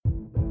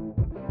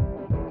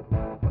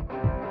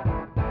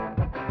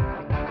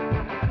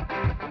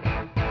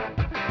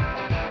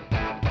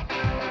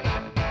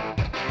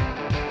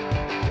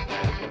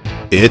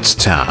It's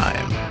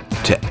time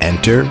to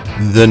enter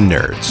the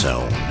Nerd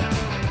Zone.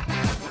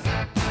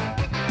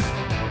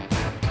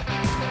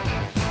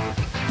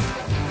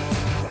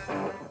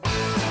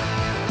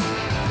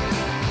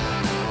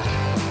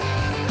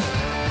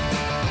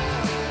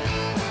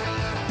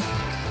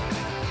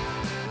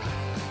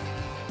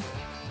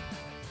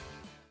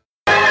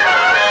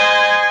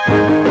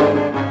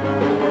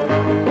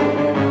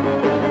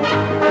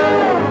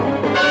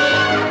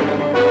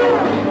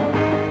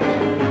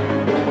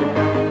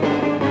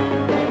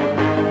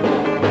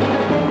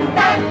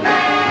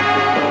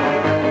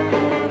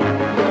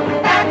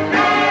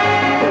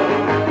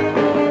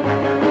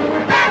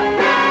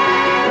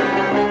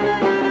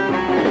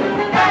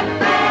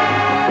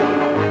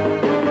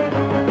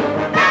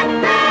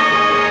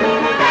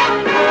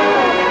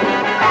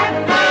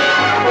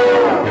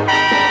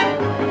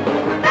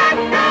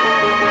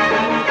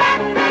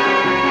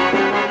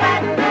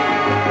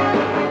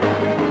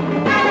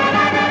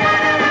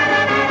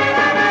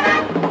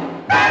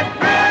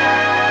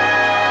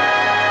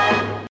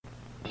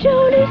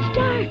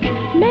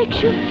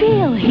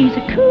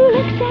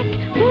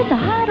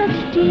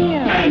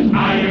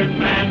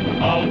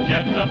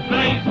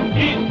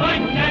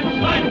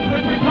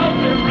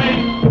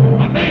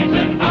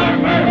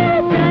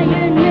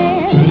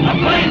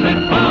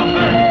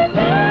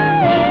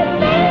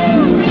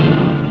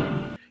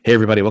 Hey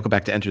everybody, welcome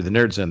back to Enter the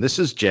Nerd Zone. This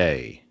is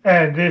Jay.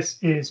 And this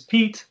is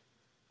Pete.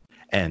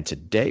 And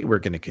today we're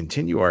going to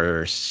continue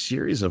our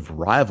series of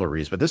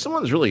rivalries, but this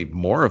one's really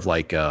more of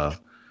like a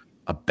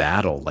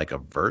battle, like a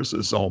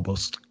versus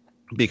almost.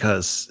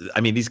 Because, I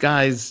mean, these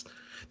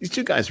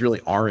two guys really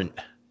aren't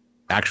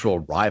actual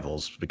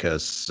rivals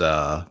because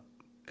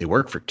they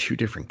work for two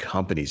different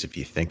companies if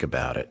you think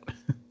about it.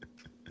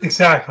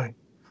 Exactly.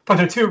 But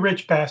they're two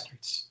rich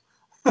bastards.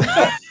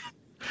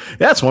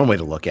 That's one way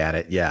to look at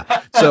it,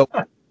 yeah. So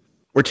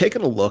we're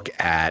taking a look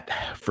at,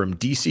 from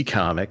DC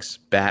Comics,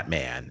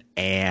 Batman,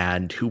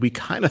 and who we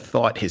kind of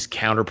thought his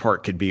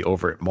counterpart could be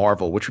over at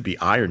Marvel, which would be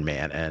Iron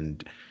Man.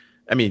 And,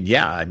 I mean,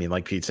 yeah, I mean,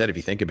 like Pete said, if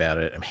you think about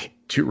it, I mean,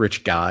 two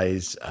rich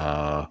guys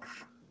got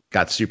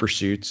super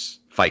suits,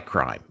 fight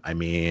crime. I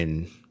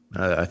mean,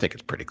 I think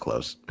it's pretty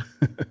close.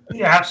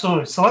 Yeah,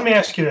 absolutely. So let me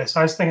ask you this.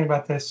 I was thinking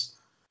about this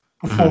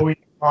before we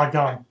logged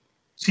on.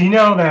 So you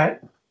know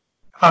that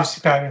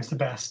obviously Batman's the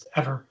best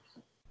ever.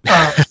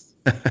 But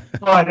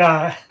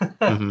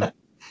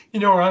you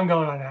know where I'm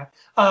going on that.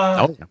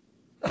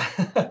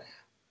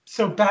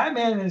 So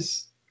Batman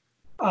is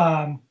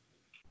I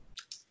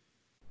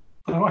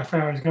forgot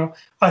where I was going.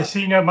 So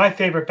you know my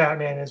favorite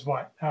Batman is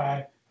what?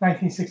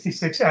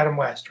 1966 Adam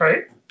West,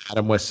 right?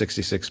 Adam West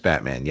 66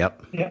 Batman,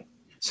 yep. Yeah.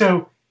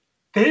 So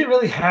they didn't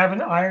really have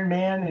an Iron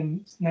Man in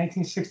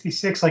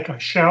 1966, like a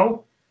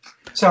show.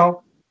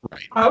 So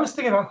right. I was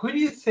thinking about who do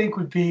you think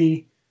would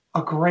be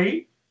a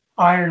great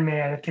Iron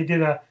Man if they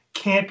did a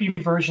campy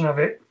version of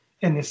it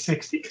in the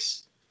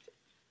 60s?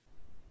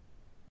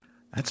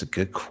 That's a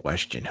good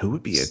question. Who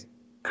would be a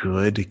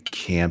good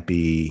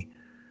campy,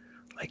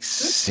 like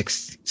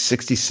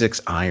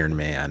 66 Iron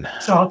Man?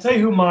 So I'll tell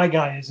you who my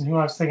guy is and who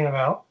I was thinking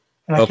about.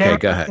 And I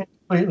can't go ahead.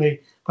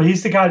 Completely, but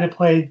he's the guy that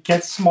played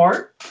Get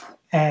Smart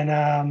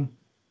and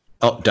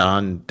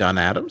Don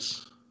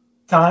Adams?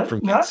 From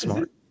Get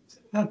Smart?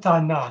 Not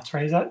Don Knotts,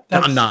 right?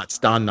 Don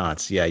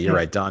Knotts. Yeah, you're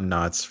right. Don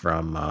Knotts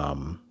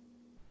from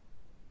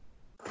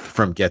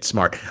Get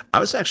Smart. I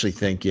was actually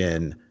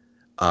thinking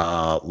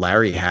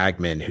Larry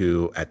Hagman,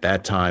 who at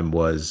that time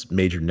was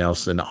Major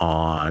Nelson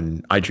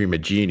on I Dream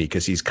of Jeannie,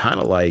 because he kind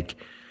of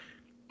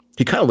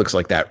looks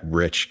like that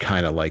rich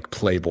kind of like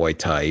playboy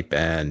type.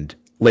 And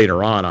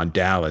later on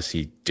Dallas,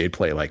 he did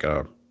play like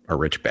a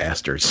rich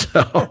bastard.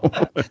 So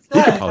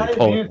I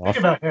didn't even think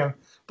about him.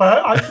 But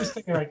I was just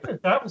thinking like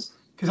that was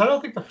because I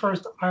don't think the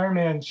first Iron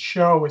Man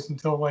show was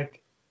until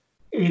like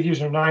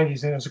 80s or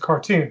 90s, and it was a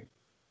cartoon.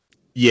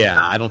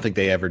 Yeah, I don't think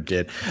they ever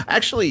did.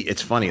 Actually,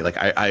 it's funny. Like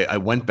I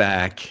went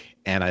back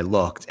and I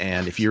looked,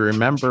 and if you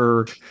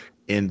remember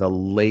in the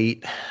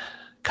late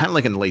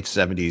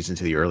 70s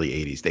into the early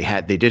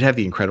 80s, they did have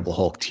the Incredible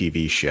Hulk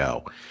TV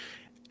show.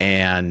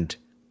 And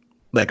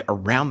like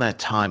around that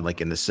time,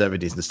 like in the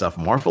 70s and stuff,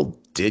 Marvel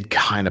did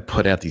kind of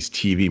put out these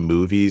TV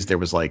movies. There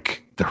was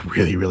like the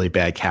really, really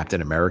bad Captain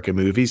America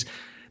movies.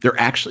 There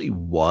actually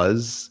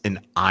was an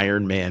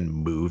Iron Man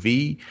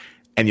movie.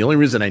 And the only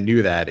reason I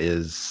knew that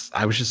is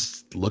I was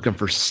just looking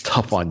for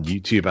stuff on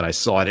YouTube and I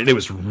saw it, and it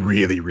was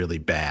really, really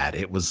bad.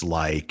 It was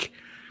like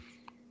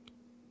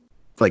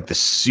the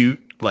suit,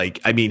 like,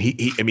 I mean,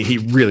 he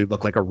really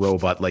looked like a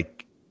robot.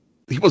 Like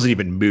he wasn't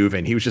even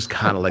moving. He was just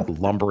kind of like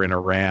lumbering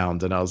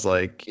around. And I was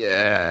like,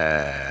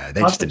 yeah,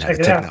 they just didn't have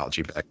the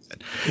technology back then.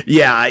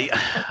 Yeah.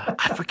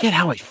 I forget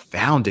how I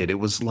found it. It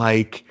was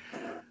like,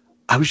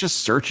 I was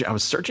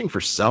searching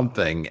for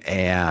something,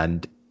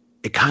 and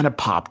it kind of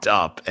popped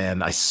up,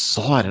 and I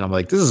saw it, and I'm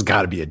like, this has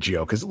got to be a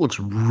joke because it looks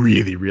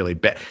really, really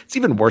bad. It's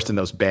even worse than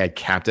those bad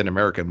Captain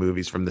America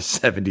movies from the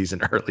 70s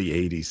and early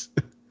 80s.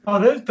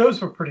 Oh, those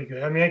were pretty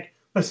good. I mean,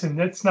 listen,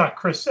 it's not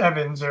Chris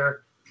Evans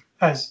or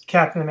as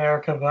Captain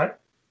America,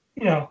 but,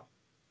 you know,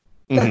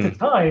 at the Mm-hmm.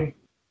 time,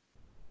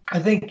 I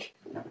think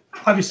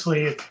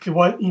obviously it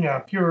was,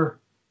 if you're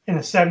in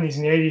the 70s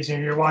and the 80s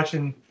and you're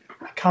watching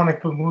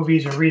comic book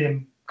movies or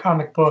reading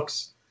comic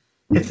books,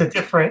 it's a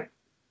different,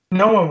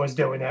 no one was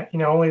doing that.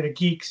 Only the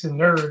geeks and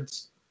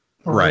nerds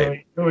were Right.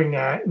 really doing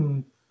that.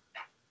 And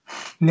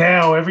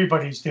now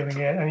everybody's doing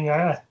it. I mean,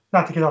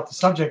 not to get off the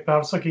subject, but I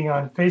was looking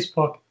on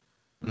Facebook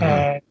Mm-hmm.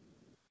 and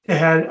they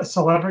had a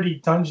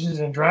celebrity Dungeons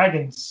and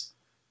Dragons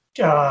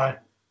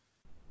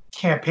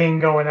campaign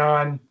going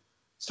on,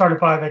 started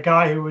by the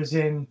guy who was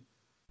in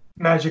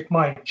Magic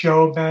Mike,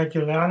 Joe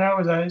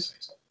Magulano. Is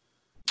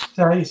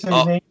that how you say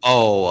his name?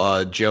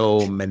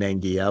 Joe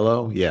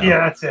Menengiello. Yeah. Yeah,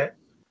 that's it.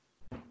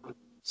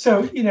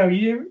 So, you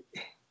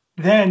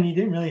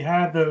didn't really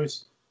have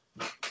those.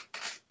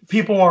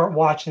 People aren't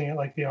watching it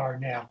like they are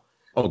now.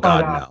 Oh,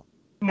 God,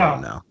 no. No. Oh,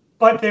 no.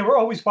 But they were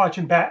always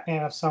watching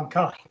Batman of some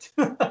kind.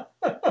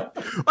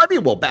 I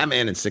mean, well,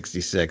 Batman in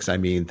 '66, I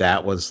mean,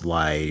 that was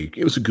like,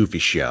 it was a goofy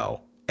show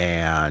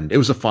and it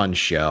was a fun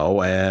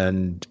show.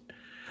 And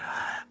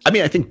I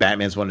mean, I think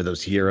Batman's one of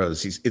those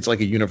heroes. It's like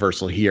a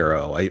universal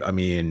hero. I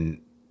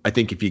mean, I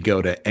think if you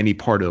go to any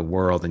part of the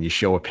world and you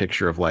show a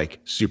picture of like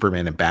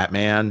Superman and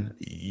Batman,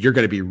 you're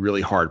going to be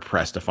really hard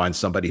pressed to find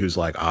somebody who's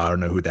like, I don't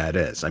know who that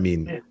is. I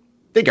mean, I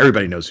think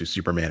everybody knows who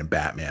Superman and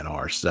Batman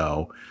are.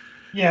 So,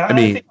 yeah, I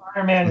think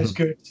Iron Man is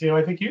good too.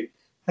 I think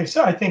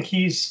I think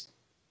he's,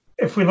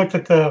 if we looked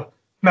at the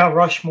Mount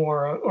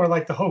Rushmore or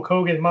like the Hulk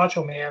Hogan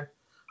Macho Man,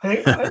 I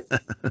think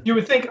you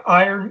would think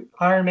Iron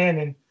Man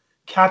and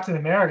Captain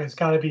America has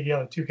got to be the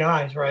other two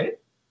guys, right?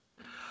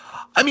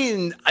 I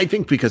mean, I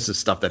think because of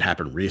stuff that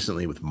happened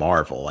recently with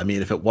Marvel. I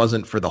mean, if it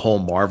wasn't for the whole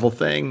Marvel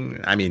thing,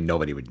 I mean,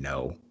 nobody would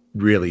know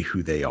really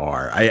who they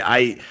are.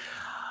 And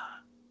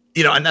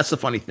that's the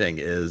funny thing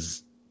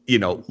is,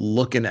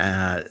 looking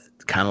at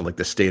kind of like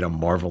the state of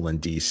Marvel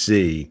and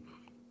DC,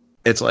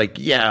 it's like,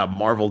 yeah,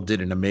 Marvel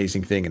did an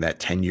amazing thing in that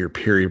 10-year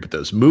period with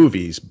those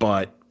movies.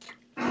 But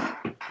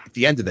at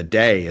the end of the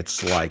day,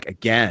 it's like,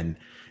 again,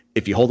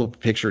 if you hold up a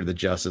picture of the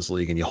Justice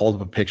League and you hold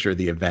up a picture of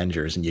the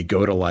Avengers and you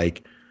go to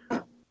like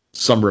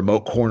some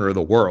remote corner of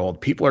the world,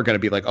 people are going to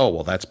be like, oh,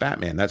 well, that's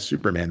Batman, that's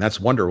Superman, that's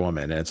Wonder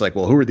Woman. And it's like,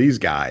 well, who are these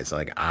guys?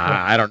 Like,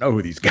 I don't know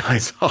who these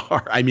guys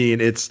are. I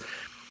mean,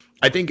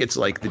 I think it's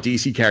like the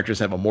DC characters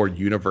have a more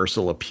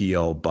universal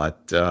appeal,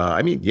 but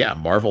I mean, yeah,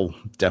 Marvel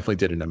definitely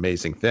did an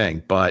amazing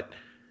thing. But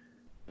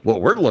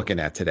what we're looking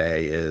at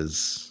today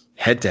is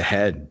head to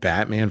head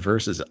Batman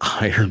versus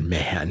Iron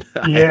Man.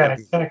 Yeah,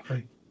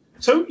 exactly.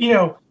 So,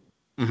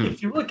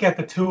 if you look at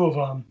the two of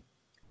them,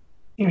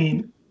 I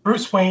mean,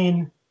 Bruce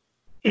Wayne,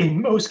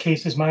 in most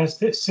cases, minus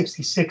the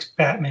 66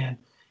 Batman,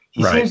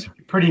 he seems to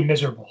be pretty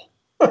miserable.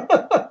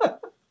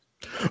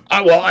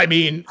 Well, I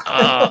mean,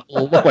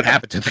 look what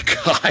happened to the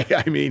guy.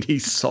 I mean, he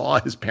saw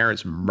his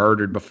parents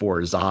murdered before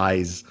his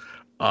eyes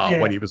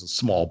when he was a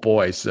small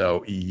boy.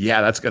 So,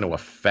 yeah, that's going to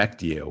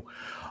affect you.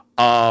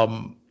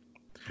 But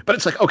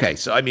it's like, okay,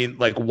 so, I mean,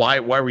 like, why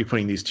are we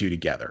putting these two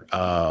together?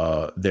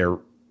 They're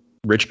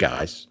rich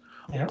guys.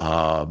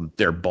 Yeah.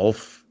 They're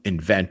both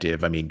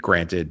inventive. I mean,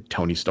 granted,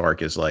 Tony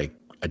Stark is like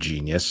a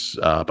genius,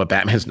 but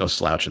Batman's no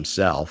slouch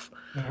himself.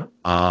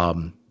 Yeah.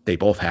 They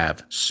both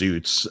have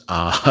suits.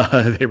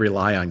 They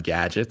rely on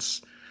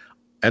gadgets,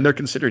 and they're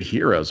considered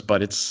heroes.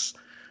 But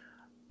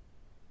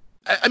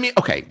I mean,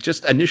 okay,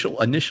 just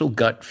initial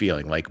gut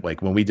feeling, like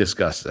when we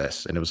discussed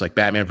this, and it was like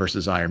Batman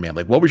versus Iron Man.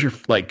 Like, what was your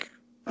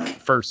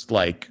first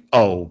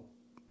oh,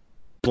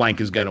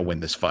 blank is gonna win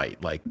this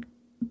fight? Like,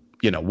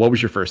 what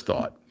was your first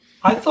thought?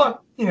 I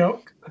thought,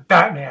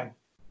 Batman.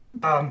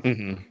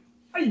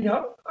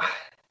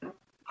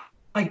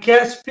 I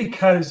guess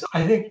because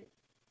I think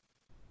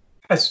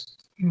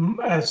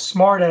as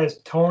smart as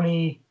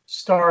Tony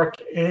Stark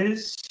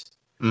is,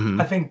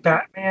 I think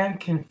Batman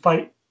can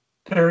fight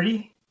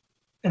 30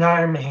 and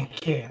Iron Man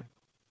can't.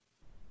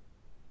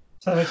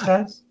 Does that make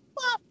sense?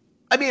 Well,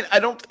 I mean,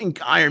 I don't think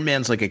Iron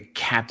Man's like a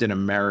Captain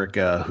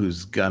America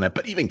who's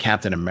but even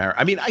Captain America,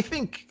 I mean, I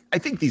think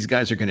these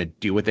guys are gonna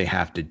do what they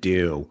have to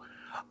do.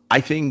 I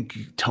think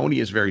Tony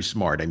is very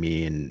smart. I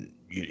mean,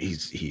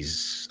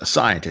 he's a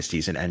scientist,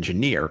 he's an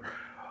engineer.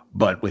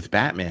 But with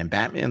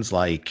Batman's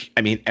like,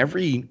 I mean,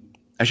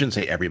 I shouldn't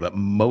say every, but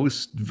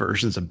most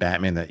versions of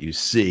Batman that you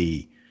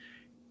see,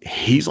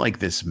 he's like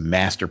this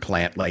master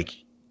plan. Like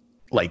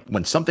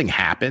when something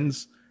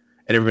happens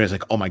and everybody's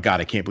like, oh my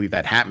God, I can't believe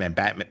that happened.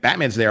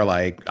 Batman's there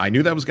like, I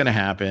knew that was going to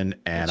happen.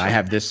 And I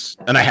have this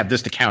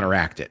to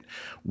counteract it.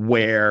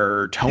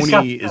 Where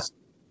Tony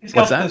he's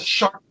got the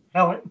sharp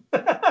pellet.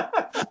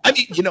 I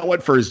mean, you know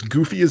what? For as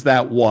goofy as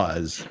that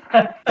was,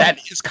 that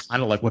is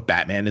kind of like what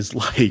Batman is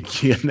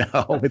like.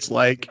 It's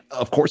like,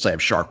 of course I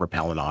have shark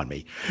repellent on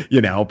me,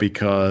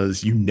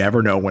 because you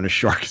never know when a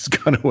shark is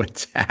going to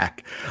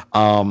attack.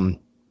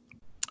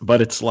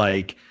 But it's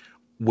like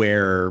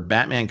where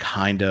Batman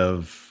kind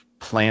of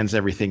plans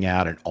everything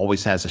out and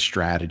always has a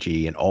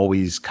strategy and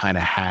always kind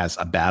of has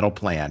a battle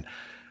plan.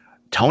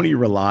 Tony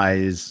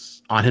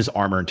relies on his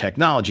armor and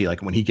technology.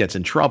 Like when he gets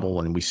in trouble,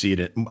 and we see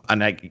it,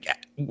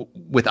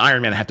 with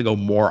Iron Man, I have to go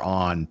more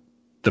on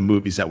the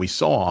movies that we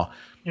saw,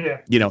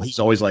 Yeah. He's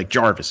always like,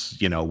 Jarvis,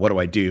 what do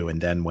I do?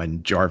 And then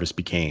when Jarvis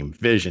became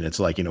Vision, it's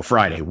like,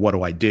 Friday, what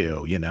do I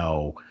do?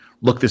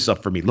 Look this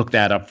up for me, look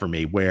that up for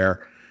me,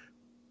 where,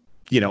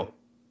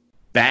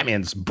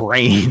 Batman's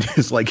brain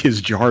is like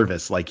his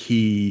Jarvis. Like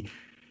he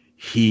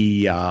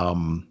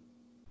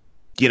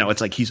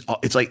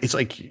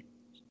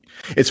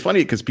it's funny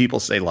because people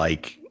say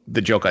like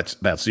the joke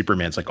about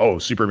Superman's like, oh,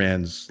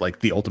 Superman's like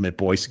the ultimate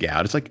Boy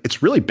Scout. It's like,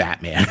 it's really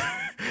Batman.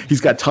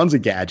 He's got tons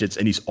of gadgets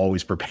and he's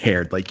always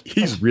prepared. Like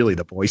he's really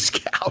the Boy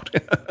Scout.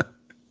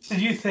 So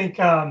do you think,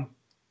 and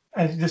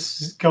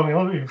this is going a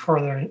little bit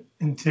further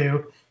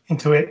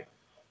into it,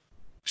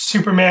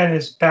 Superman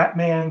is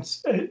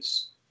Batman's,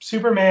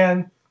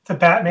 Superman to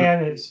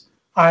Batman is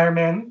Iron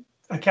Man,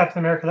 Captain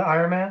America to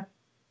Iron Man?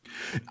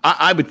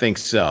 I would think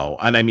so.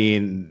 And I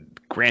mean,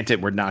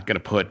 granted, we're not going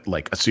to put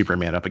like a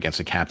Superman up against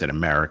a Captain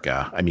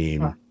America. I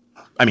mean,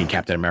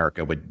 Captain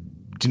America would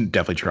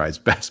definitely try his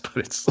best, but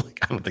it's like,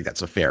 I don't think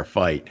that's a fair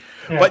fight.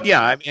 Yeah. But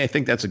yeah, I mean, I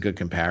think that's a good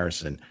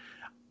comparison.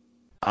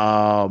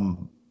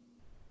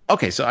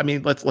 Okay, so I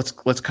mean,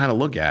 let's kind of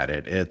look at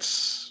it.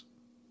 It's,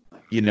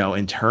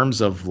 in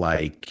terms of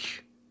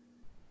like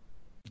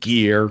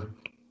gear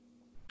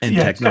and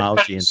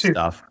technology and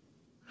stuff.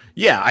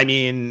 Yeah, I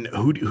mean,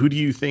 who do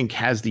you think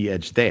has the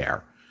edge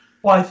there?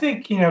 Well, I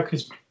think,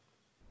 because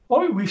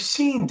we've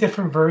seen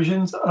different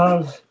versions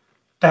of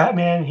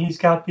Batman. He's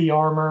got the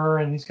armor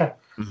and he's got,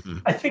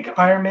 I think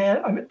Iron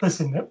Man, I mean,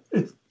 listen,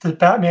 the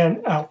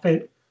Batman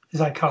outfit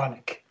is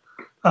iconic.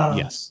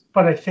 Yes.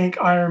 But I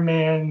think Iron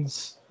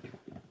Man's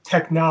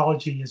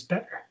technology is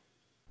better.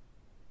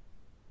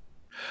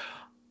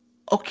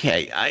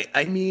 Okay,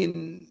 I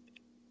mean,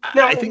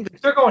 now, I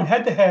think they're going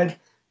head to head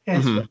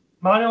and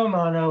mano a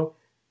mano.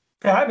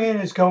 Batman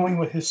is going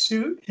with his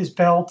suit, his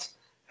belt,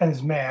 and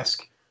his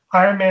mask.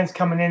 Iron Man's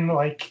coming in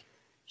like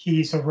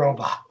he's a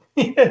robot.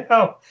 There's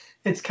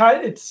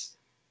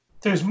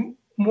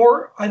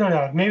more. I don't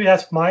know. Maybe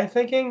that's my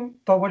thinking.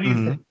 But what do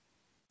you think?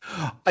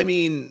 I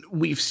mean,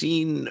 we've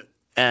seen,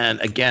 and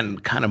again,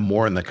 kind of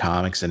more in the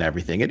comics and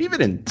everything, and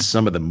even in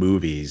some of the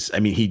movies. I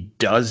mean, he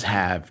does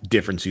have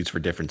different suits for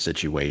different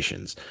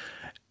situations,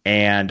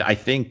 and I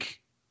think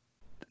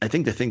the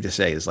thing to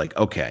say is like,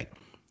 okay,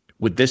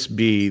 would this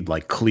be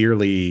like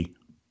clearly,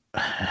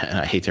 and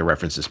I hate to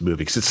reference this movie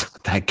because it's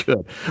not that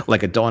good,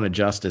 like a Dawn of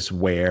Justice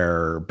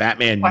where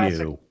Batman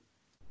knew,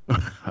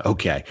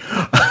 okay,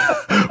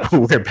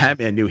 where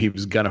Batman knew he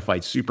was going to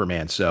fight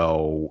Superman,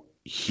 so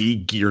he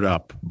geared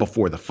up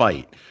before the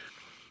fight.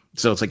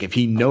 So it's like if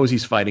he knows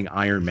he's fighting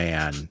Iron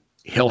Man,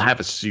 he'll have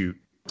a suit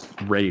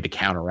ready to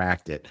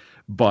counteract it.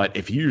 But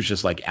if he was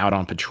just like out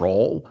on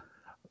patrol,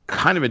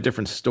 kind of a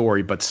different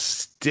story, but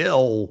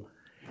still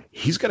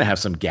he's going to have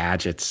some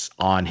gadgets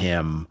on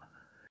him.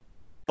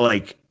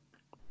 Like,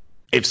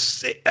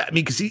 because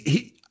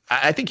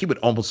I think he would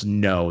almost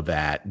know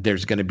that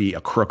there's going to be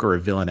a crook or a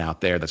villain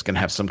out there that's going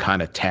to have some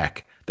kind of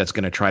tech that's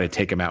going to try to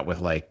take him out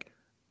with like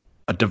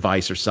a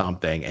device or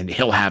something, and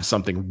he'll have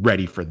something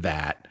ready for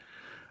that.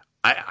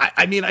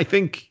 I mean, I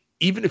think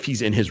even if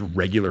he's in his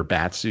regular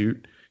bat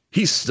suit,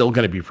 he's still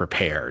going to be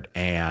prepared.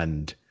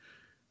 And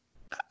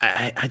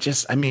I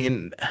give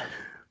him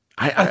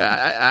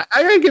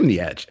the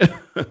edge.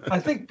 I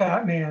think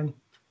Batman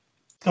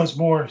does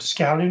more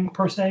scouting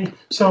per se.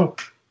 So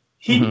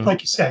he,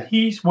 like you said,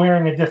 he's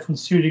wearing a different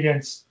suit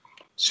against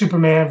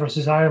Superman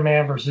versus Iron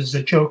Man versus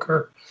the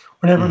Joker,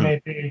 whatever it may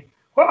be.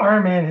 Well,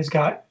 Iron Man has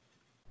got.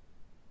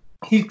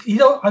 I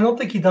don't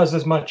think he does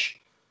as much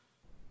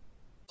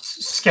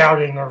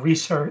scouting or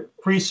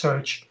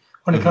research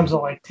when it comes to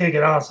like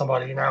taking on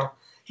somebody.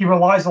 He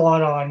relies a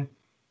lot on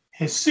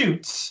his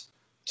suits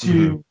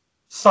to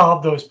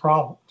solve those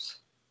problems.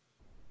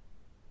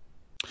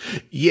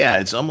 Yeah,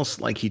 it's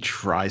almost like he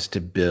tries to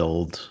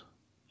build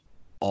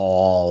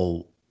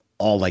all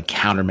like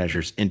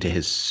countermeasures into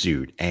his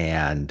suit,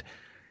 and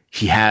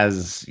he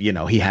has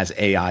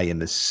AI in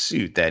the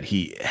suit that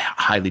he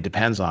highly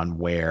depends on,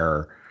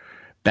 where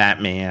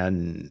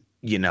Batman,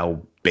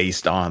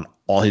 based on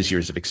all his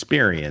years of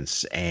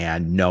experience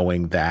and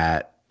knowing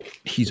that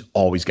he's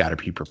always got to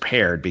be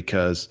prepared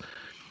because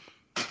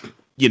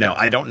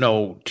I don't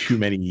know too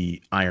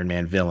many Iron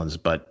Man villains,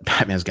 but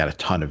Batman's got a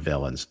ton of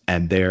villains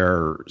and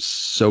they're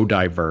so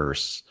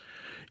diverse.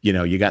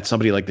 You got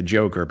somebody like the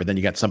Joker, but then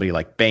you got somebody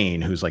like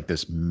Bane, who's like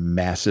this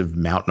massive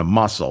mountain of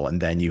muscle.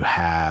 And then you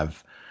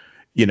have,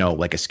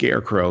 like a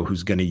Scarecrow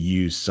who's going to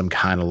use some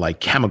kind of like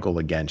chemical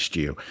against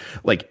you.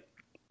 Like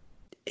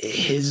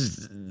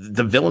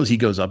the villains he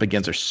goes up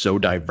against are so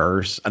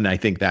diverse. And I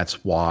think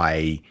that's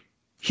why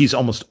he's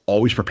almost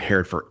always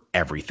prepared for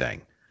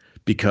everything,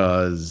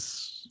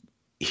 because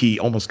he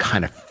almost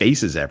kind of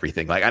faces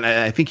everything. Like, and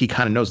I think he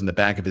kind of knows in the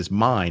back of his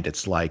mind,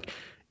 it's like,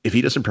 if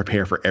he doesn't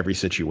prepare for every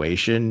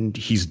situation,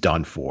 he's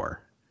done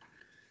for.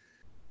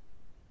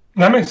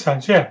 That makes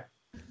sense. Yeah.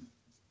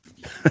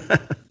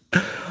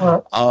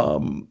 Well,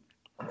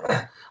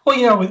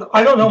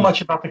 I don't know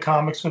much about the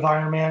comics with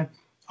Iron Man.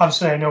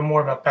 Obviously, I know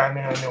more about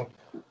Batman. I know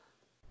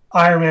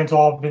Iron Man's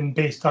all been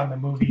based on the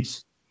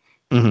movies.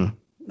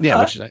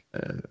 Yeah,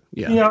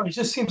 it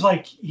just seems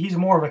like he's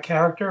more of a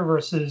character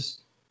versus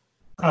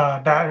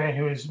Batman,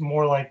 who is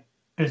more like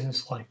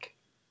business-like.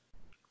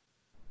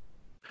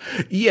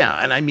 Yeah,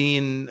 and I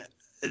mean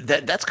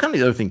that's kind of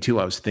the other thing too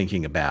I was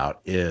thinking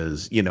about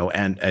is,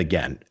 and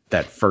again,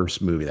 that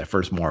first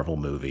Marvel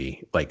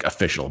movie, like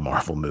official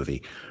Marvel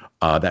movie,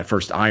 that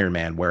first Iron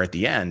Man, where at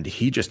the end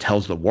he just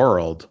tells the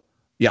world,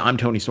 yeah, I'm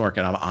Tony Stark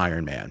and I'm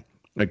Iron Man.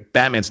 Like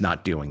Batman's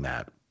not doing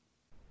that.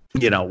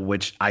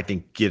 Which I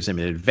think gives him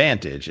an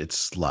advantage.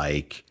 It's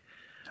like,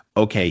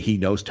 okay, he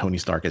knows Tony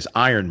Stark is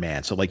Iron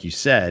Man. So like you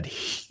said,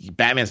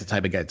 Batman's the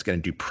type of guy that's going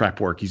to do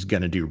prep work. He's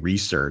going to do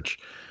research.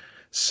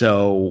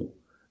 So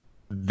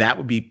that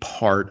would be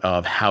part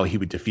of how he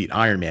would defeat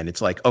Iron Man.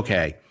 It's like,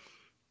 okay,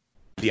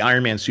 the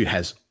Iron Man suit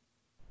has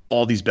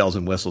all these bells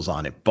and whistles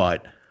on it,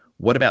 but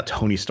what about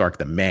Tony Stark,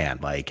 the man?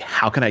 Like,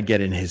 how can I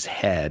get in his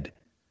head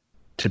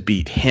to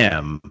beat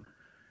him?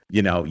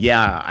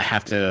 Yeah, I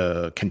have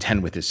to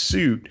contend with his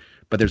suit,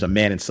 but there's a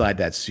man inside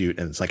that suit.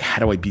 And it's like, how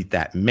do I beat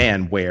that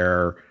man?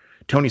 Where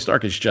Tony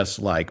Stark is just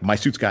like, my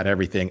suit's got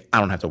everything. I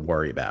don't have to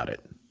worry about it.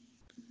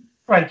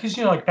 Right. Because,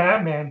 like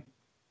Batman,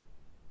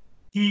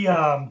 he,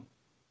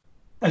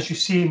 as you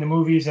see in the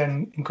movies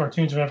and in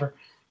cartoons or whatever,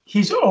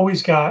 he's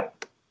always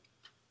got,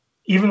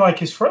 even like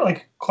his friend,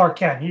 like Clark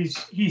Kent,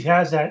 he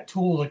has that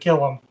tool to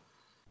kill him.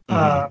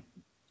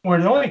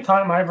 Where the only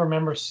time I ever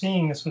remember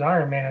seeing this with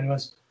Iron Man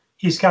was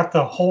he's got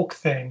the Hulk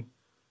thing,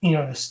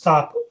 to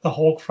stop the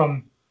Hulk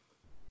from,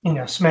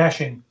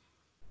 smashing.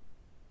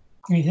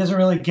 He doesn't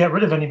really get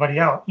rid of anybody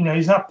else.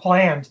 He's not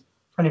planned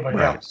for anybody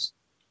else.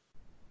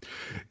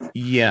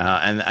 Yeah,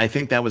 and I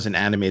think that was an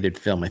animated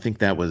film. I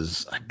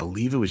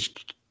believe it was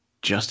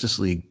Justice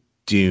League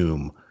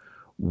Doom,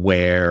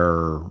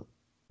 where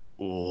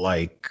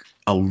like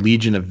a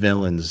legion of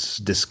villains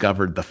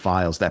discovered the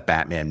files that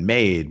Batman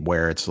made,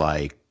 where it's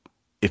like,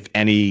 if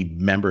any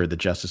member of the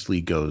Justice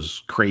League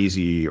goes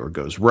crazy or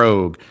goes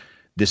rogue,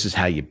 this is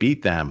how you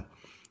beat them.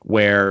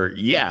 Where,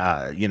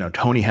 yeah,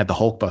 Tony had the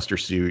Hulkbuster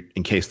suit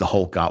in case the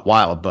Hulk got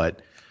wild,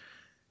 but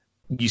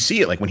you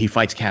see it like when he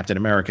fights Captain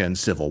America in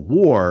Civil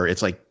War,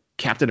 it's like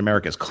Captain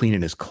America is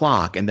cleaning his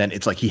clock, and then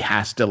it's like he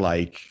has to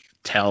like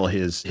tell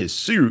his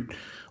suit,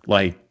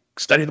 like,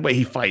 study the way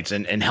he fights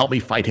and help me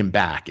fight him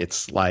back.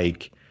 It's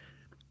like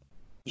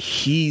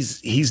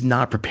he's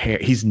not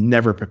prepared. He's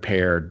never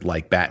prepared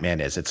like Batman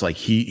is. It's like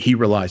he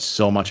relies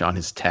so much on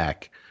his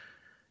tech.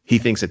 He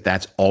thinks that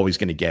that's always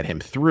going to get him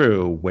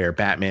through, where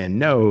Batman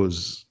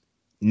knows,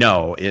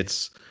 no,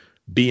 it's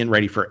being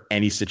ready for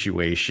any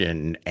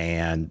situation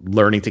and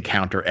learning to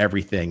counter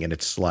everything. And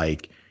it's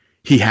like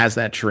he has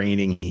that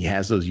training. He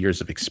has those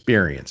years of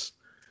experience.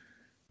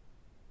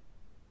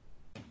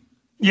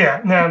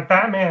 Yeah. Now,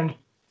 Batman,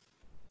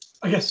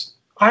 I guess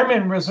Iron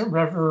Man wasn't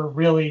ever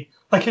really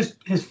like his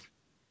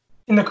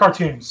in the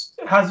cartoons.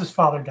 How's his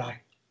father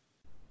die?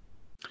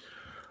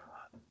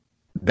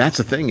 That's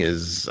the thing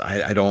is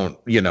I don't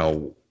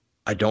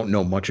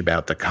know much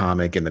about the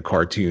comic and the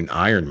cartoon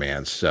Iron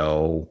Man.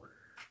 So,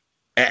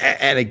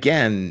 and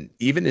again,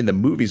 even in the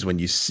movies, when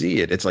you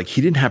see it, it's like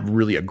he didn't have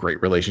really a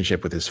great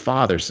relationship with his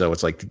father. So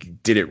it's like,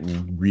 did it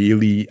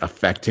really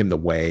affect him the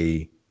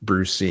way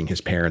Bruce seeing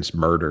his parents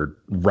murdered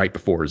right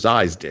before his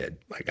eyes did?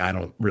 Like, I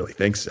don't really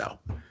think so.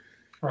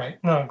 Right.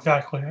 No,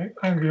 exactly.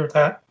 I agree with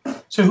that.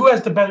 So who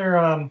has the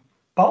better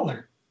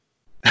butler?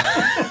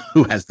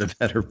 Who has the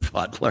better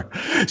butler?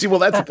 See, well,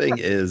 that's the thing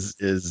is,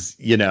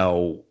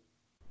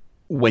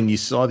 when you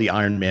saw the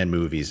Iron Man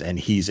movies and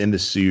he's in the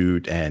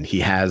suit and he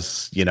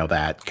has,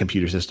 that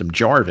computer system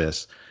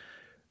Jarvis,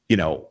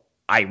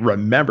 I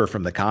remember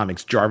from the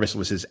comics, Jarvis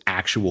was his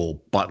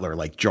actual butler.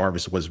 Like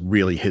Jarvis was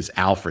really his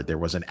Alfred. There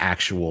was an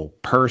actual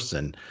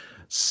person.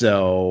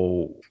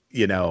 So,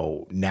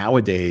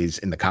 nowadays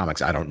in the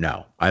comics, I don't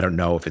know. I don't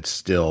know if it's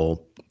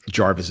still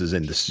Jarvis is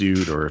in the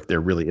suit or if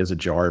there really is a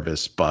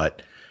Jarvis.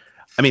 But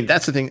I mean,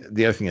 that's the thing.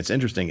 The other thing that's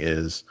interesting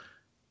is,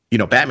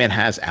 Batman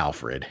has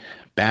Alfred.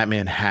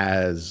 Batman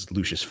has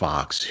Lucius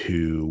Fox,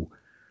 who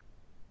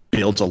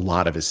builds a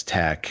lot of his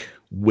tech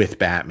with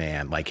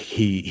Batman. Like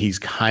he's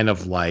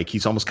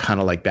almost kind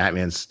of like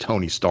Batman's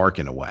Tony Stark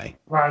in a way.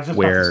 Right.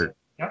 Where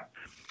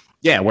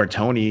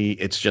Tony,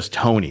 it's just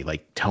Tony.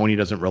 Like Tony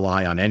doesn't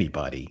rely on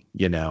anybody.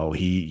 He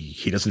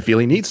doesn't feel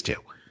he needs to.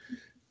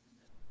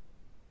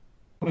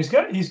 He's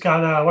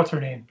got what's her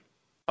name?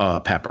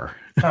 Pepper.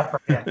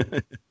 Pepper, yeah.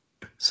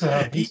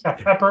 So he's got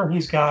Pepper.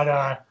 He's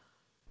got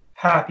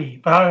Happy,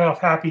 but I don't know if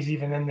Happy's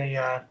even in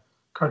the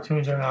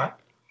cartoons or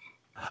not.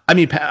 I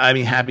mean,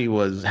 Happy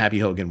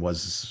Hogan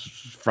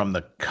was from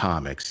the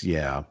comics,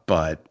 yeah,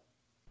 but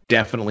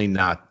definitely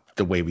not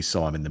the way we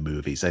saw him in the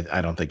movies.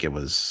 I don't think it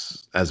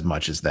was as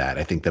much as that.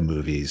 I think the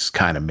movies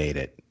kind of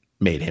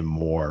made him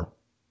more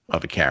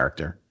of a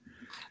character.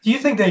 Do you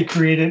think they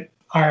created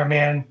Iron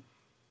Man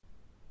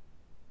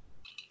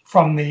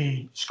from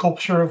the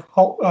sculpture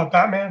of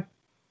Batman?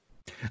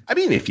 I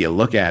mean, if you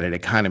look at it,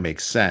 it kind of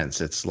makes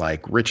sense. It's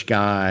like rich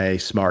guy,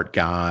 smart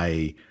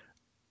guy,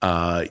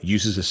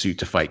 uses a suit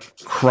to fight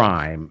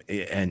crime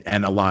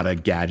and a lot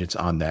of gadgets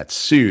on that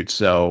suit.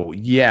 So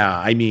yeah,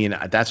 I mean,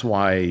 that's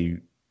why,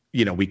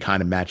 we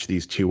kind of match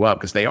these two up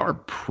because they are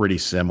pretty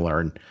similar.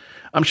 And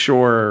I'm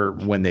sure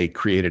when they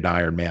created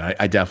Iron Man,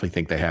 I definitely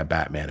think they had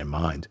Batman in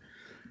mind.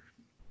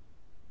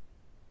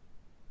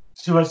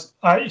 So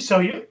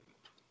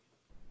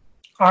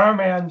Iron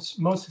Man's,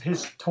 most of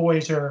his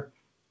toys are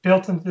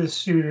built into the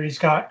suit, or he's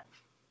got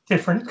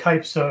different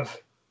types of,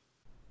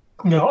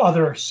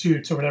 other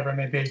suits or whatever it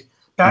may be.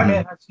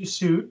 Batman has his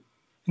suit,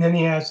 and then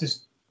he has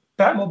his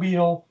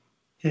Batmobile,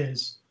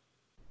 his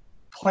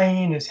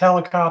plane, his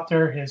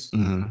helicopter, his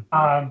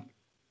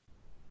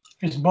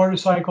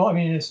motorcycle. I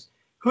mean,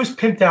 who's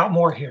pimped out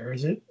more here?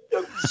 Is it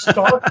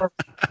Stark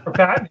or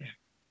Batman?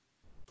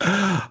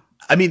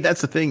 I mean,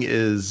 that's the thing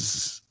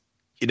is,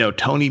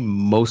 Tony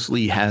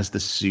mostly has the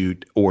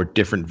suit or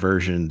different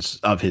versions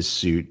of his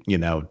suit,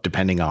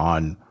 depending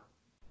on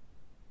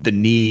the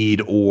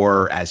need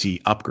or as he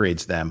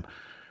upgrades them.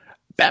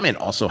 Batman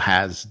also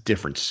has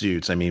different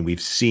suits. I mean, we've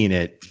seen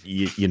it,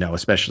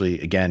 especially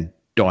again,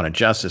 Dawn of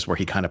Justice, where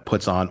he kind of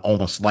puts on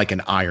almost like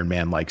an Iron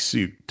Man-like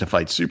suit to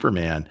fight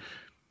Superman.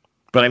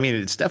 But I mean,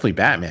 it's definitely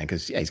Batman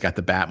because he's got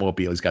the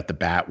Batmobile, he's got the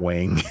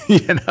Batwing,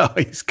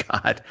 he's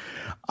got.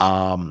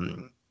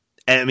 And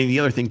I mean, the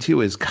other thing too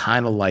is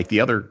kind of like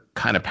the other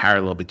kind of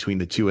parallel between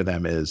the two of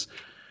them is,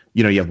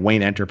 you have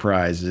Wayne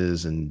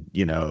Enterprises and,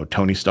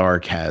 Tony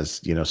Stark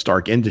has,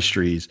 Stark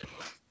Industries.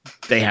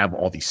 They have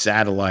all these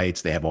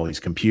satellites. They have all these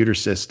computer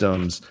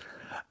systems.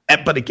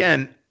 But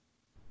again,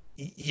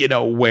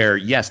 where,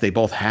 yes, they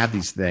both have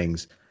these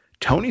things.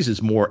 Tony's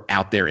is more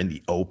out there in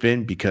the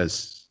open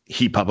because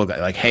he publicly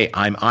like, hey,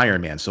 I'm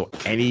Iron Man. So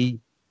I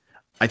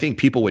think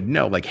people would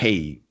know like,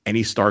 hey,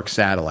 any Stark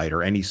satellite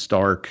or any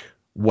Stark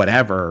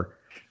whatever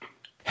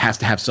has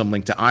to have some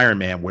link to Iron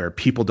Man, where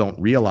people don't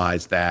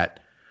realize that,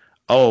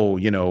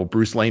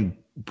 Bruce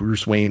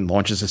Wayne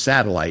launches a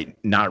satellite,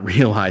 not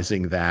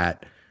realizing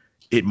that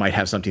it might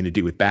have something to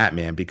do with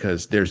Batman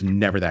because there's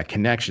never that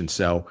connection.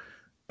 So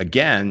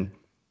again,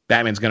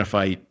 Batman's going to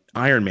fight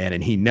Iron Man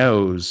and he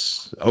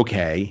knows,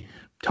 okay,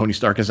 Tony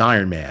Stark is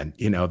Iron Man.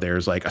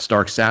 There's like a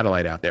Stark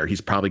satellite out there.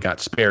 He's probably got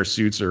spare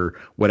suits or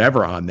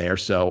whatever on there.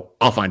 So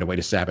I'll find a way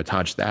to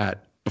sabotage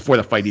that before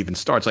the fight even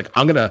starts. Like,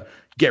 I'm going to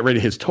get rid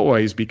of his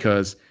toys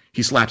because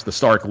he slaps the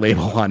Stark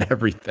label on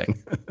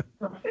everything.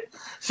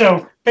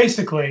 So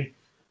basically,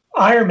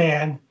 Iron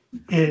Man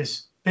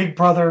is Big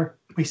Brother.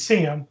 We see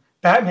him.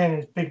 Batman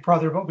is Big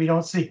Brother, but we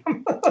don't see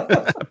him.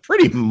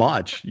 Pretty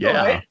much,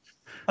 yeah.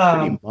 Right?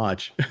 Pretty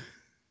much.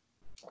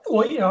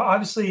 Well,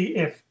 obviously,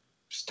 if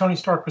Tony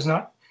Stark was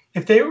not,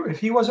 if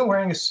he wasn't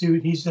wearing a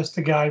suit, he's just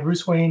a guy.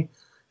 Bruce Wayne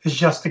is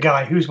just a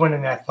guy. Who's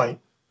winning that fight?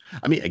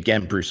 I mean,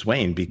 again, Bruce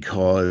Wayne,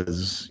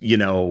 because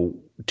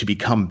to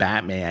become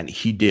Batman,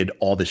 he did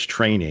all this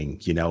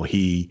training.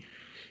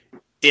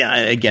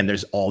 Again,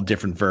 there's all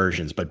different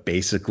versions, but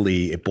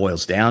basically it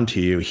boils down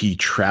to he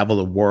traveled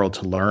the world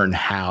to learn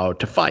how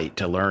to fight,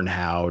 to learn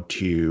how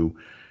to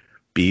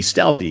be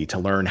stealthy, to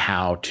learn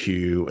how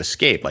to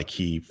escape. Like,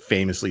 he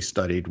famously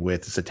studied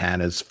with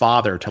Zatanna's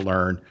father to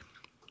learn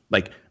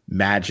like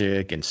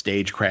magic and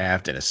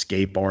stagecraft and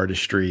escape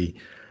artistry.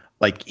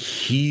 Like,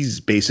 he's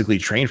basically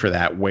trained for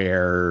that,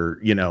 where,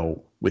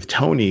 with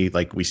Tony,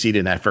 like we see it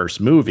in that first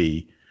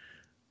movie,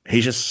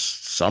 he's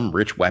just some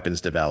rich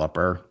weapons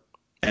developer.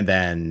 And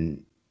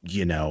then,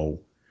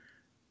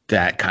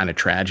 that kind of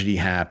tragedy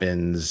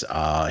happens.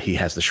 He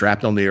has the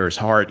shrapnel near his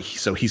heart.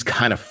 So he's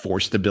kind of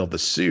forced to build the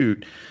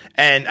suit.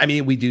 And I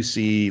mean, we do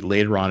see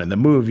later on in the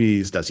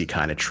movies, does he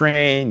kind of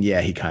train? Yeah,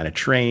 he kind of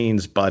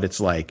trains, but it's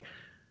like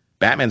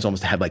Batman's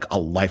almost had like a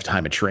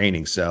lifetime of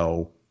training.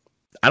 So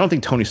I don't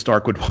think Tony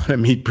Stark would want to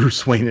meet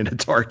Bruce Wayne in a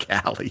dark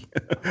alley.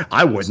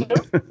 I wouldn't.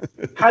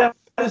 How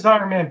does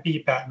Iron Man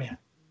beat Batman?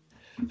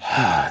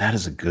 That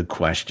is a good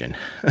question.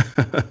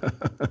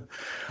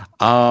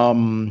 I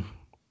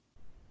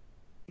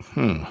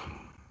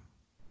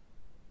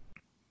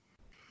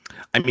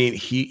mean,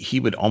 he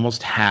would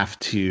almost have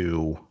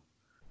to.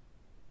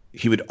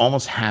 He would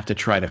almost have to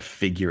try to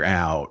figure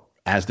out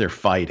as they're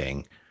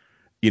fighting.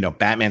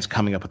 Batman's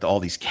coming up with all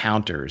these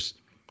counters.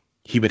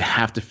 He would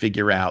have to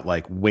figure out,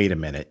 like, wait a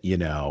minute,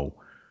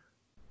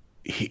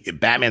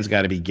 Batman's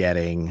got to be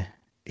getting.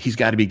 He's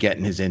got to be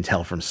getting his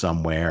intel from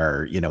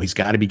somewhere. He's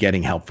got to be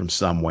getting help from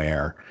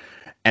somewhere.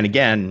 And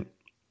again,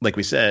 like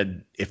we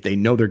said, if they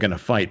know they're going to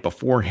fight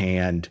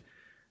beforehand,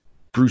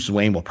 Bruce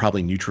Wayne will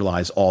probably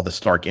neutralize all the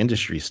Stark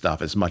Industries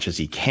stuff as much as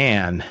he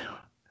can.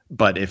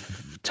 But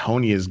if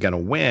Tony is going to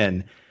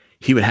win,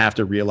 he would have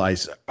to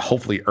realize,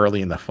 hopefully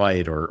early in the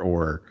fight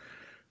or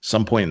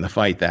some point in the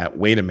fight, that,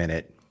 wait a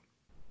minute,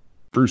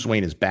 Bruce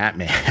Wayne is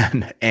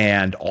Batman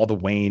and all the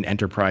Wayne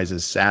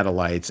Enterprises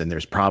satellites, and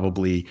there's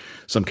probably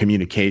some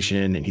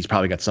communication, and he's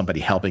probably got somebody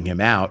helping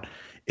him out.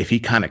 If he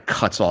kind of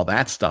cuts all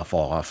that stuff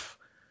off,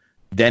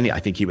 then I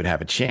think he would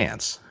have a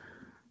chance.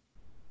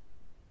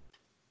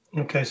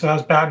 Okay, so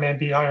how's Batman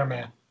beat Iron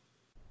Man?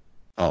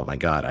 Oh my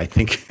God, I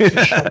think.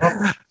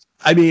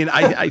 I mean,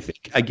 I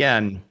think,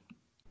 again,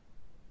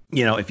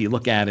 if you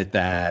look at it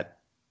that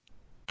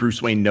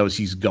Bruce Wayne knows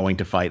he's going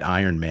to fight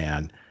Iron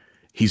Man,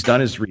 he's done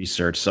his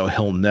research, so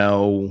he'll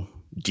know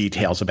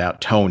details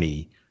about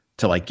Tony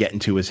to like get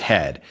into his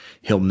head.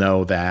 He'll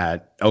know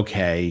that,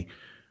 okay,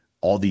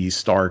 all these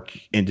Stark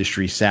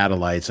Industry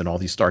satellites and all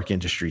these Stark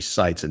Industry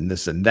sites and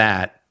this and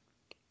that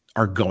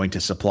are going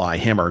to supply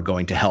him, are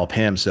going to help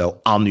him.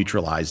 So I'll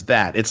neutralize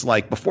that. It's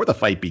like before the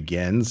fight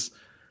begins,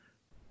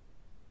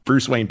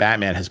 Bruce Wayne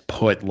Batman has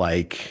put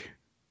like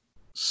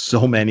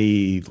so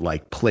many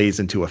like plays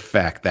into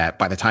effect that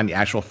by the time the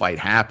actual fight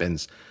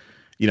happens,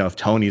 if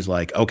Tony's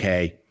like,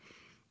 okay,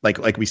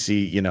 like we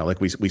see,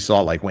 like we saw,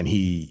 like when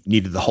he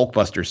needed the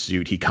Hulkbuster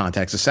suit, he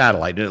contacts a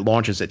satellite and it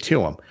launches it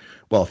to him.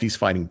 Well, if he's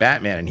fighting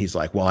Batman and he's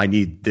like, well, I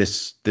need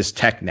this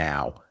tech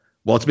now.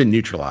 Well, it's been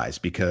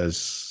neutralized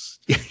because,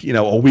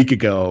 a week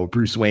ago,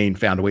 Bruce Wayne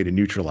found a way to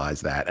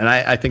neutralize that. And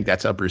I think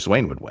that's how Bruce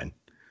Wayne would win,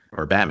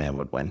 or Batman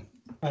would win.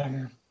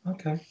 Batman.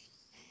 Okay.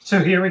 So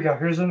here we go.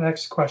 Here's the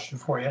next question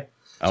for you.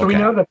 So we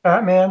know that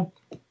Batman,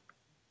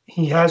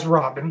 he has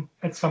Robin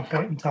at some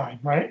point in time,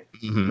 right?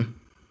 Mm-hmm.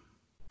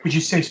 Would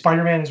you say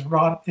Spider-Man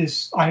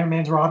is Iron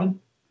Man's Robin?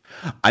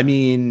 I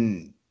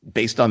mean,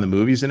 based on the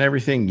movies and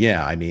everything,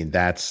 yeah. I mean,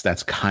 that's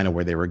kind of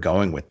where they were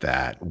going with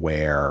that,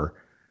 where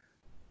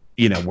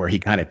he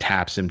kind of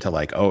taps him to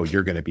like, oh,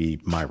 you're going to be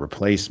my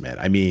replacement.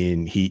 I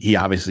mean, he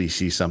obviously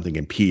sees something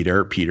in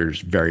Peter.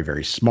 Peter's very,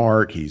 very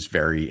smart. He's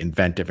very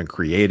inventive and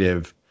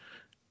creative.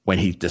 When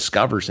he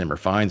discovers him or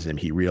finds him,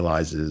 he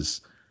realizes,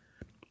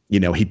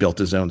 he built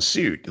his own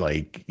suit,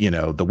 like,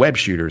 the web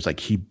shooters, like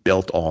he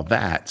built all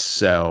that.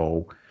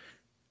 So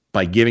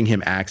by giving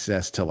him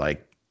access to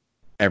like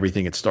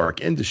everything at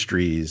Stark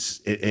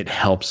Industries, it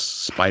helps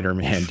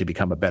Spider-Man to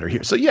become a better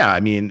hero. So yeah,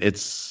 I mean,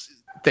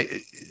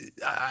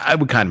 I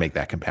would kind of make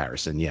that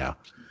comparison. Yeah.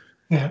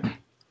 Yeah.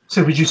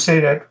 So would you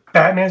say that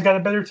Batman's got a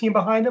better team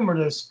behind him, or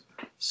does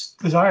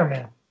Iron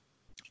Man?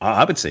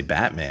 I would say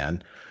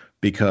Batman,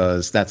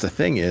 because that's the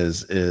thing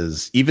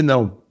is even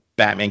though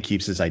Batman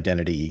keeps his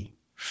identity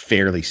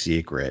fairly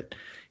secret,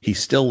 he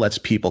still lets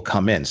people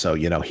come in. So,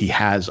 he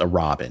has a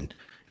Robin.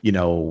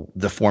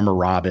 The former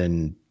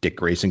Robin, Dick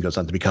Grayson, goes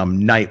on to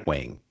become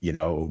Nightwing.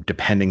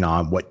 Depending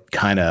on what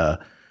kind of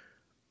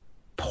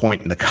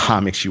point in the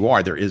comics you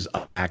are, there is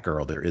a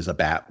Batgirl, there is a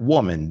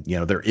Batwoman,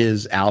 there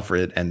is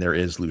Alfred, and there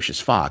is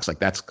Lucius Fox. Like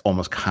that's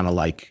almost kind of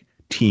like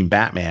Team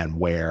Batman,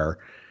 where,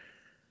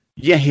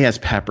 yeah, he has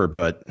Pepper,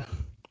 but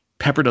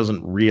Pepper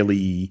doesn't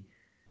really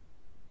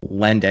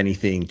lend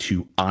anything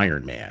to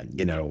Iron Man.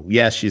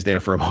 Yes, she's there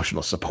for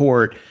emotional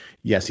support.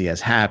 Yes, he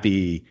has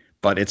Happy,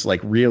 but it's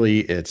like really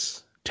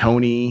it's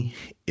Tony,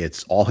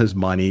 it's all his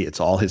money, it's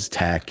all his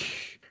tech,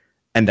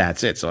 and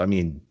that's it. So, I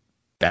mean,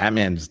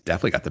 Batman's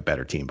definitely got the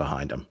better team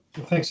behind him.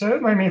 I think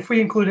so. I mean, if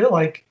we include it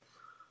like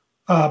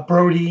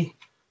Brody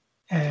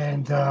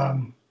and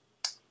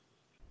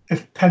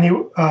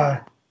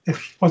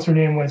if what's her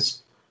name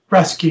was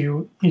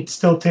Rescue, you'd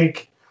still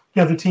take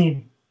the other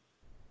team.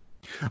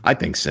 I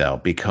think so,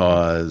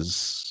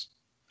 because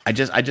I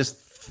just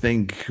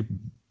think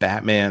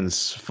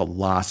Batman's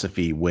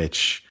philosophy,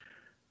 which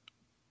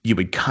you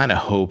would kind of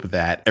hope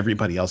that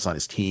everybody else on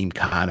his team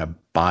kind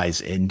of buys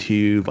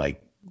into,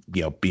 like,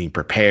 being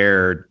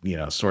prepared,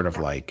 sort of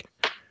like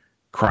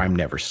crime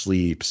never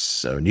sleeps,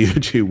 so neither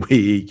do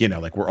we,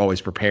 like we're always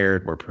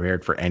prepared. We're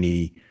prepared for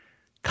any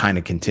kind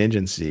of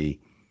contingency.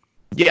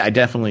 Yeah, I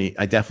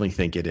definitely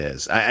think it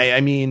is.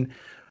 I mean,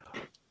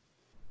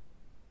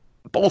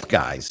 both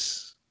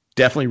guys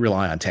definitely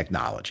rely on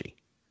technology,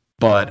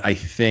 but I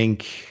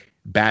think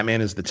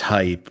Batman is the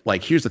type,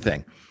 like, here's the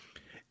thing.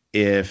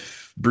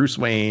 If Bruce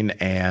Wayne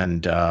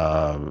and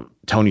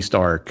Tony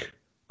Stark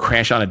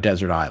crash on a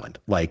desert island,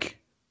 like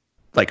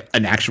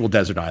an actual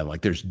desert island,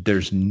 like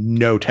there's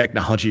no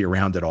technology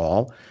around at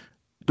all,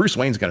 Bruce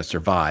Wayne's going to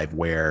survive,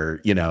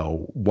 where,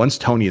 once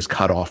Tony is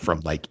cut off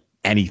from like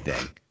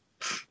anything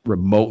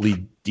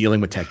remotely dealing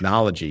with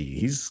technology,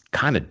 he's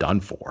kind of done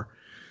for.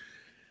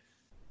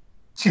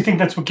 So you think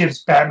that's what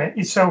gives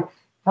Batman? So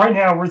right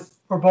now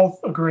we're both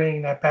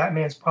agreeing that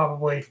Batman's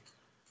probably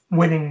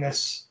winning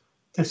this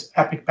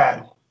epic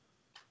battle.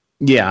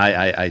 Yeah,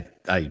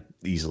 I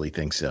easily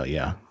think so.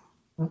 Yeah.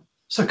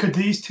 So could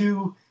these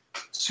two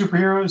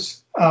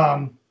superheroes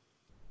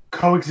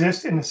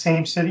coexist in the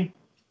same city?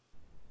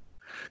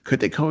 Could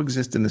they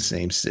coexist in the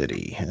same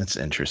city? That's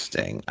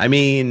interesting. I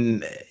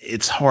mean,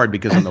 it's hard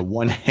because on the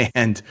one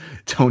hand,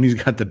 Tony's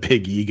got the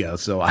big ego,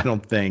 so I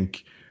don't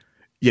think,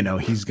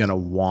 he's going to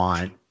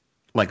want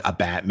like a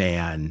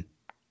Batman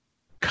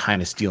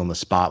kind of stealing the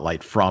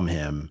spotlight from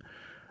him.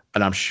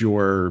 And I'm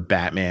sure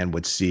Batman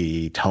would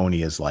see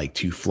Tony as like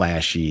too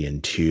flashy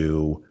and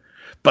too,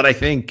 but I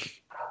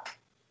think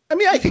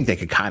they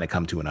could kind of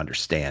come to an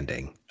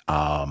understanding.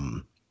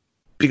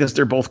 Because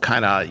they're both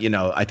kind of,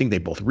 I think they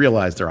both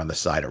realize they're on the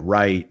side of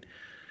right,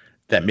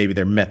 that maybe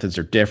their methods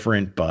are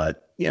different,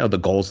 but, the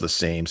goal's the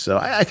same. So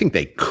I think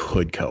they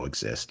could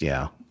coexist.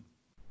 Yeah.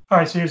 All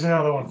right. So here's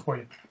another one for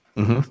you.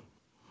 Mm-hmm.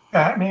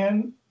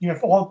 Batman, you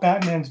have all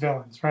Batman's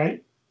villains,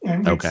 right?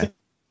 And okay.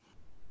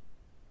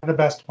 the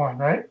best one,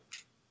 right?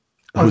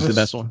 Or Who's the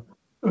best one?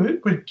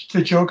 would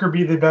the Joker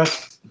be the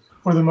best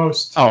or the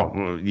most Oh,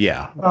 well,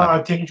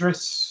 yeah.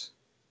 dangerous?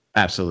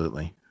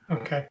 Absolutely.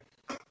 Okay.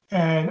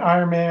 And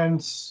Iron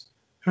Man's,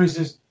 who's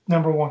his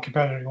number one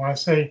competitor? You want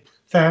to say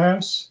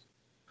Thanos?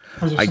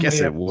 Or is there I guess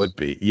somebody it else? would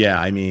be.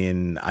 Yeah, I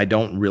mean, I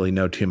don't really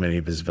know too many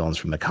of his villains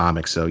from the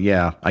comics, so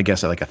yeah, I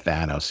guess I like a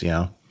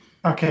Thanos,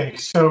 Okay,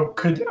 so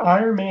could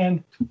Iron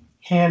Man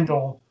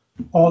handle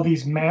all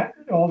these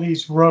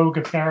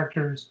rogue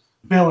characters,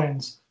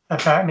 villains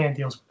that Batman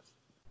deals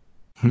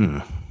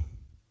with.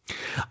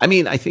 I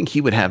mean, I think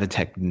he would have a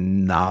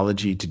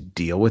technology to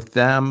deal with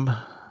them,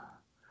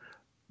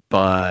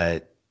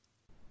 but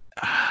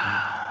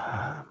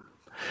I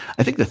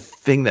think the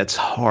thing that's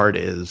hard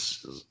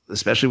is,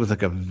 especially with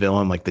like a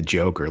villain like the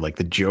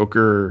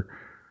Joker,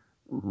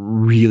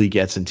 really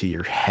gets into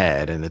your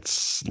head, and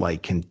it's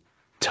like, can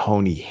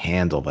Tony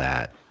handle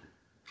that?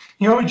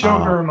 You know what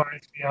Joker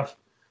reminds me of?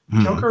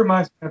 Hmm. Joker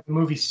reminds me of the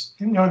movie,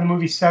 the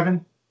movie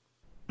Seven,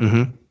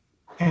 Mm-hmm.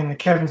 and the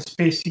Kevin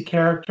Spacey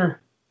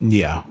character.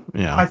 Yeah.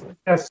 I think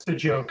that's the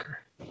Joker.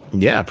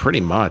 Yeah,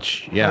 pretty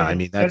much. Yeah, Right? I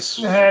mean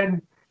that's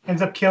and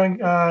ends up killing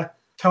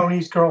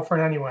Tony's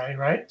girlfriend anyway,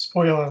 right?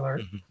 Spoiler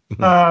alert.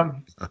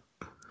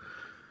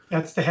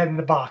 That's the head in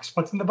the box.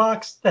 What's in the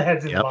box? The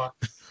head's in the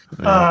box.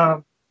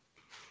 Yeah.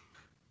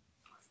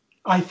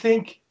 I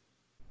think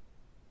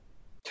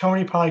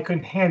Tony probably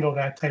couldn't handle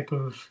that type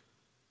of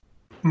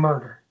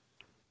murder.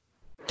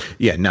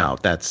 Yeah, no,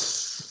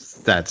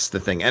 that's the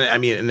thing. And I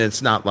mean, and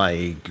it's not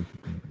like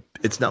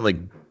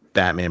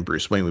Batman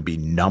Bruce Wayne would be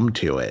numb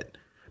to it,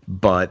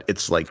 but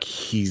it's like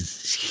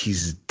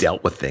he's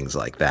dealt with things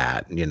like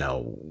that,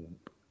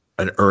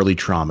 an early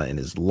trauma in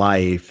his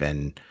life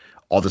and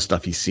all the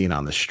stuff he's seen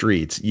on the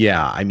streets.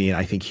 Yeah, I mean,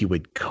 I think he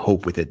would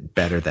cope with it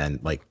better than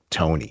like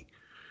Tony.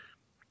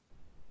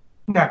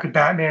 Now, could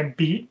Batman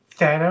beat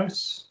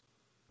Thanos?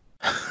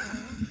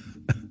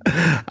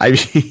 I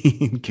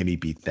mean, can he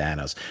beat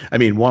Thanos? I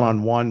mean,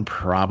 one-on-one,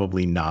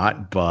 probably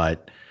not,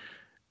 but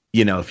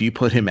if you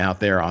put him out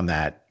there on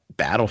that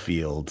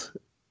battlefield,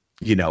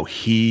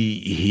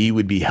 he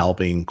would be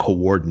helping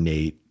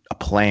coordinate a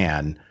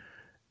plan,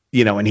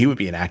 and he would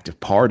be an active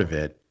part of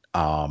it.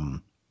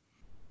 When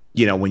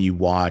you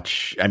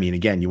watch, I mean,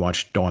 again, you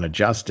watch Dawn of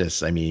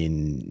Justice, I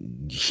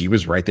mean, he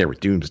was right there with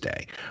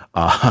Doomsday.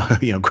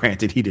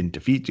 Granted, he didn't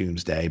defeat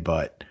Doomsday,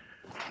 but,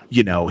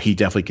 he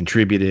definitely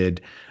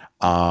contributed.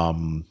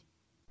 You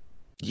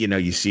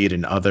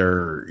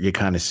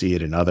kind of see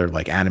it in other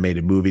like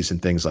animated movies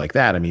and things like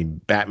that. I mean,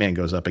 Batman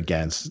goes up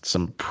against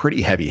some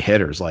pretty heavy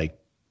hitters, like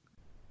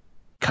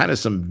kind of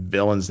some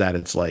villains that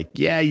it's like,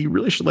 yeah, you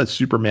really should let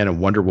Superman and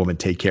Wonder Woman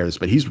take care of this,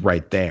 but he's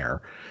right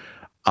there.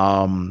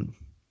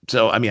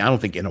 So, I mean, I don't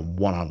think in a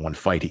one-on-one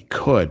fight he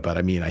could, but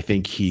I mean, I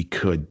think he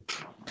could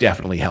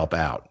definitely help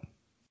out.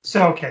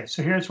 So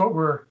here's what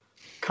we're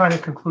kind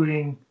of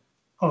concluding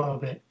a little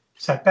bit.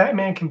 Is that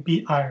Batman can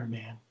beat Iron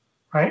Man,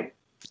 right?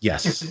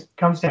 Yes. If it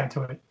comes down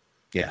to it.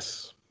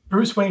 Yes.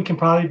 Bruce Wayne can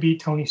probably beat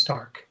Tony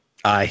Stark.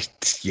 I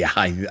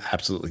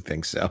absolutely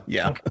think so.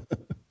 Yeah. Okay.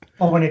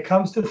 But when it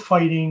comes to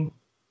fighting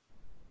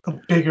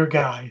the bigger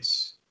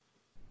guys,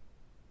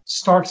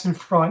 Stark's in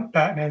front,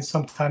 Batman's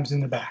sometimes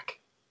in the back.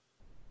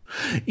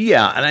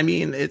 Yeah, and I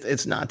mean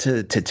it's not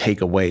to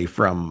take away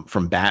from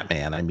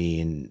Batman. I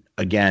mean,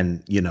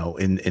 again,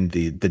 in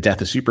the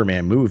Death of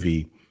Superman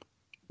movie,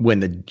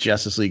 when the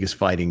Justice League is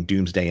fighting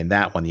Doomsday in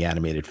that one, the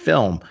animated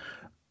film,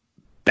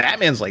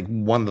 Batman's like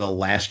one of the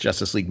last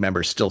Justice League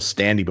members still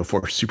standing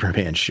before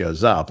Superman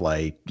shows up.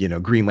 Like,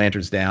 Green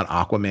Lantern's down,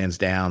 Aquaman's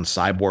down,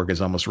 Cyborg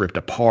is almost ripped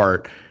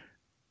apart,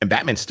 and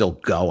Batman's still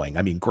going.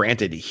 I mean,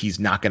 granted, he's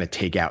not going to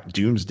take out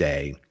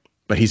Doomsday,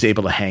 but he's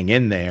able to hang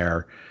in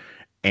there.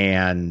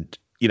 And,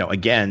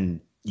 again,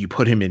 you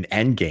put him in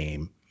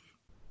Endgame,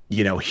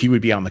 he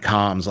would be on the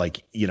comms,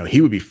 like,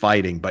 he would be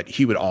fighting, but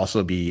he would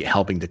also be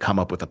helping to come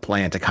up with a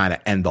plan to kind of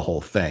end the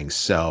whole thing.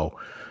 So,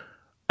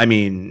 I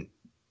mean,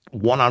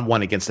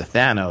 one-on-one against the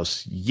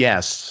Thanos,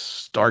 yes,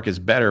 Stark is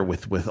better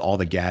with all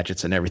the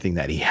gadgets and everything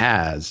that he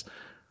has.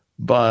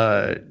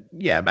 But,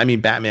 yeah, I mean,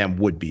 Batman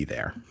would be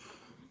there.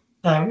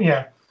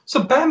 Yeah.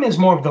 So Batman's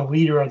more of the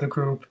leader of the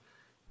group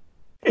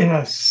in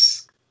a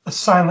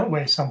silent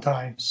way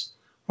sometimes,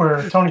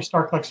 where Tony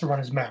Stark likes to run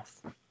his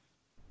mouth.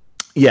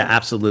 Yeah,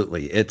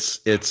 absolutely. It's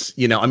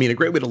I mean, a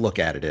great way to look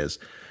at it is,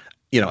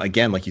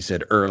 again, like you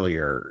said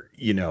earlier,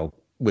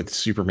 with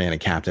Superman and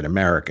Captain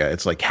America,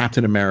 it's like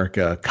Captain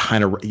America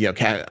kind of,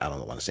 I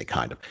don't want to say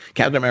kind of.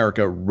 Captain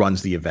America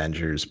runs the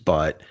Avengers,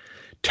 but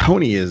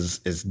Tony is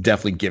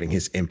definitely giving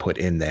his input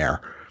in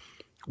there,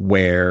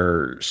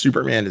 where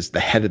Superman is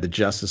the head of the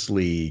Justice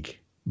League,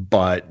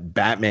 but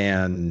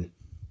Batman,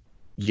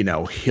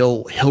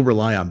 he'll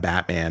rely on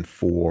Batman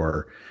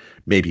for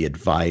maybe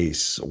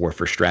advice or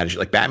for strategy.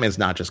 Like, Batman's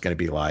not just going to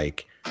be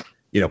like,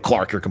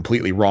 Clark, you're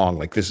completely wrong.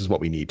 Like, this is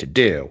what we need to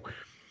do.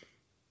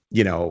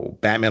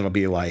 Batman will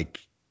be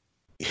like,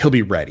 he'll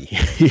be ready.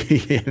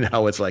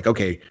 It's like,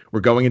 okay, we're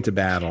going into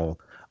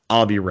battle.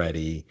 I'll be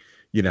ready.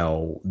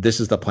 This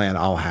is the plan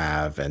I'll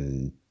have.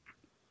 And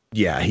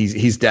yeah,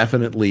 he's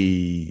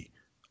definitely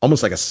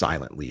almost like a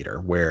silent leader,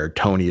 where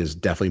Tony is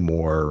definitely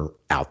more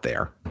out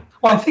there.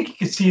 Well, I think you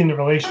can see in the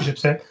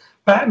relationships that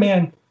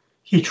Batman,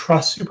 he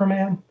trusts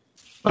Superman,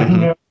 but he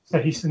knows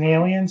that he's an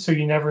alien, so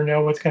you never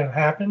know what's going to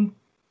happen.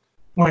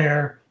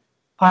 Where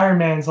Iron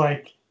Man's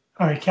like,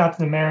 all right,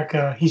 Captain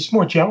America, he's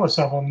more jealous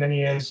of him than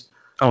he is.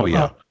 Oh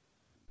yeah,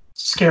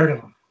 scared of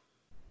him.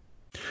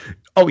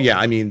 Oh yeah,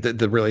 I mean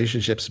the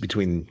relationships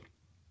between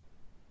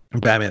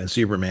Batman and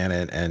Superman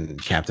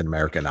and Captain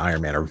America and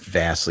Iron Man are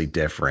vastly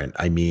different.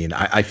 I mean,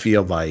 I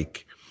feel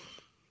like,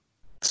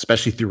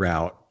 especially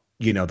throughout,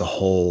 the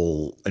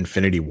whole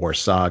Infinity War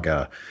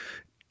saga,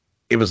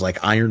 it was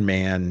like Iron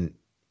Man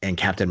and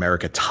Captain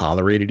America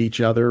tolerated each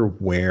other,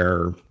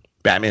 where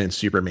Batman and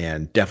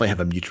Superman definitely have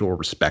a mutual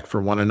respect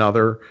for one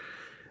another.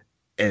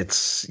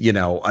 It's,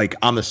 like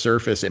on the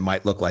surface, it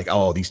might look like,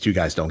 oh, these two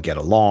guys don't get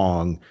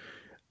along,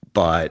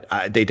 but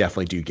they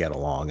definitely do get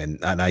along.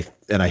 And I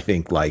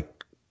think like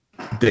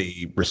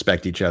they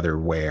respect each other,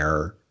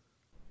 where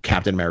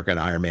Captain America and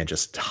Iron Man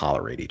just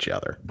tolerate each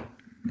other.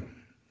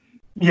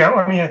 Yeah,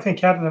 I mean, I think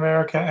Captain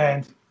America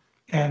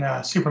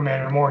and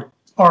Superman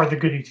are the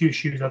goody two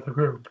shoes of the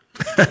group.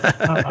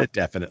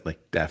 Definitely.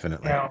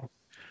 But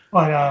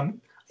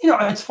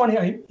it's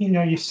funny.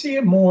 You see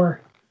it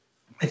more.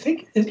 I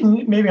think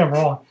maybe I'm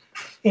wrong.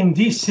 In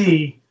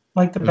DC,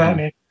 like the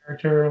Batman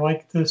character,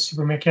 like the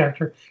Superman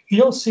character, you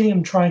don't see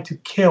him trying to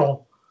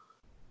kill.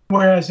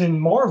 Whereas in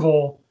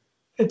Marvel,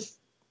 it's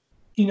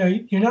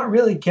you're not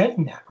really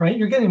getting that, right?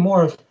 You're getting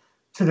more of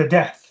to the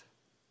death.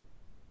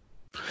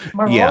 Am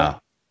I wrong?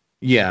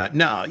 Yeah,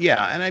 no,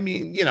 yeah. And I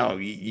mean,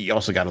 you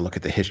also got to look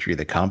at the history of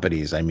the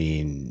companies. I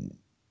mean,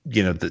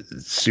 the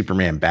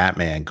Superman,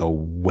 Batman go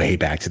way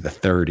back to the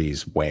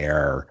 30s,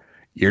 where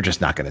you're just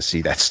not going to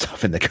see that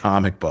stuff in the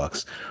comic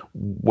books,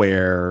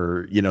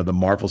 where, the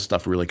Marvel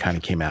stuff really kind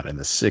of came out in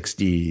the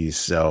 60s.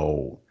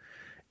 So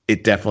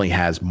it definitely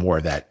has more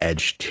of that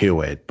edge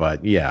to it.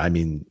 But yeah, I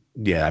mean,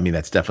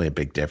 that's definitely a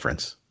big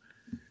difference.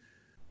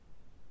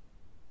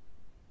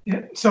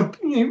 Yeah. So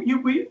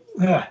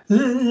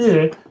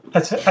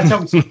that's how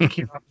we speak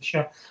here on the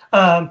show.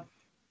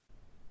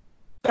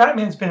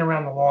 Batman's been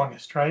around the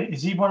longest, right?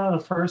 Is he one of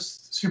the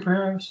first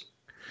superheroes?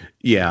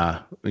 Yeah.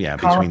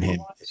 Between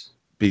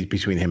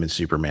him and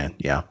Superman,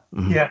 yeah.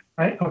 Mm-hmm. Yeah,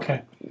 right?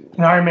 Okay.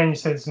 And Iron Man, you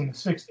said, is in the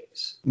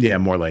 60s. Yeah,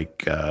 more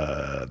like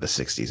the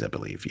 60s, I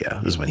believe. Yeah,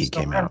 this is when he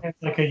came out.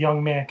 Like a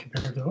young man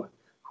compared to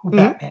who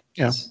Batman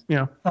is.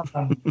 Yeah.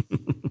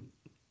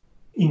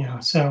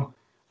 So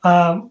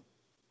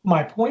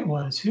my point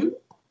was,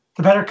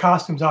 the better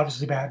costume's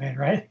obviously Batman,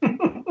 right?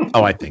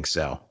 Oh, I think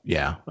so.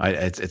 Yeah,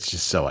 it's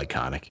just so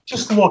iconic.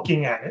 Just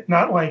looking at it,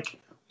 not like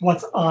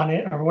what's on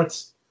it or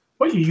what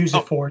you use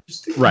it for.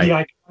 Just the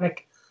iconic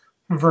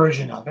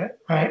version of it,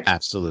 right?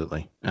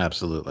 Absolutely.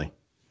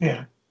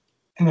 Yeah,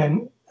 and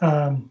then,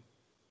 I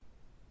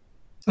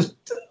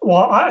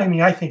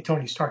think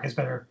Tony Stark has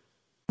better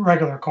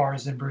regular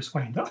cars than Bruce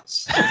Wayne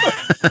does.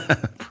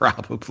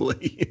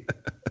 Probably.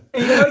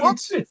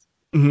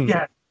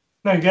 Yeah.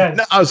 No, again.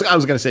 No, I was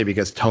going to say,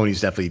 because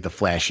Tony's definitely the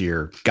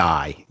flashier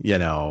guy.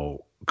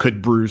 Could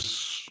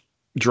Bruce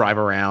drive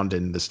around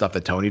in the stuff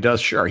that Tony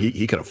does? Sure,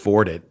 he could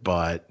afford it,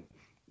 but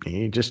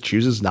he just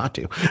chooses not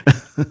to.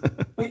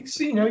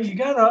 See, you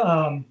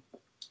gotta,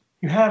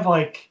 you have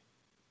like,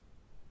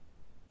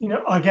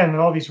 again, in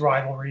all these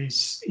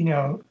rivalries,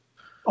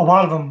 a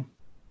lot of them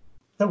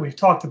that we've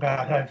talked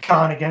about have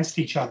gone against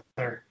each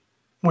other,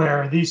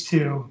 where these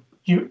two,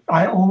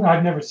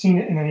 I've never seen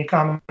it in any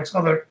comics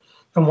other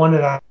than one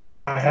that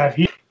I have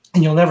here,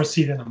 and you'll never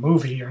see it in a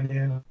movie or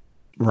anything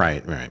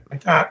right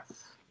like that.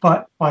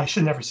 But I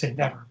should never say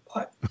never.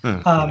 But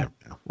right.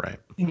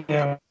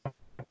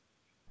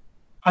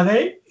 Are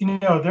they?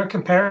 Their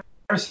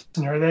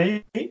comparison. Are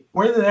they?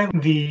 Where do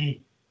they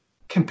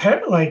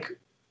compare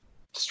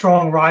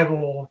strong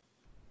rival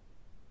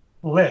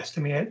list?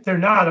 I mean, they're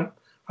not.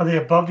 Are they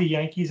above the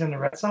Yankees and the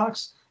Red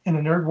Sox in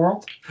the nerd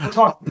world? We're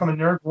talking from a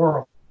nerd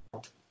world.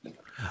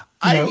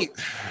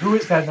 Who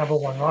is that number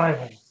one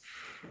rival?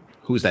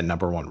 Who's that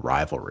number one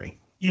rivalry?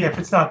 Yeah, if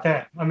it's not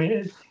them. I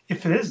mean,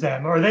 if it is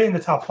them, are they in the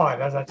top five?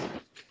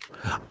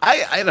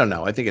 I don't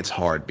know. I think it's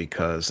hard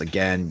because,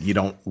 again, you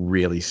don't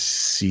really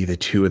see the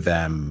two of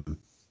them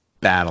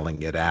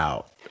battling it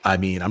out. I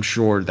mean, I'm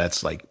sure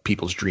that's like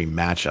people's dream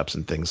matchups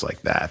and things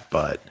like that,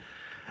 but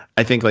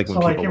I think when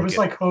people it was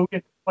like Hogan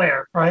and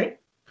Flair, right?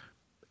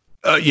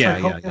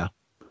 Yeah.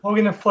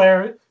 Hogan and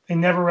Flair, they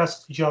never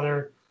wrestled each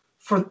other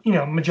for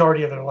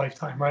majority of their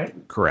lifetime, right?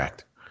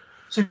 Correct.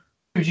 So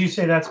would you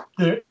say that's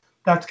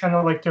kind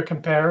of like their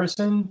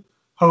comparison,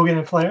 Hogan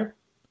and Flair?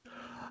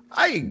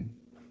 I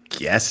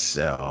guess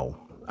so.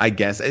 I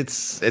guess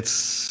it's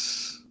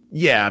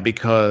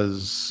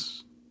because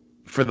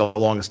for the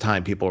longest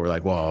time people were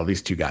like, well,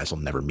 these two guys will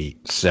never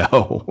meet.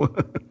 So,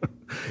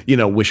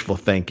 wishful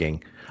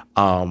thinking.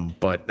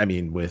 But I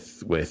mean,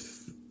 with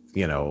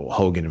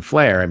Hogan and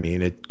Flair, I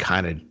mean, it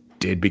kind of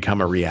did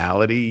become a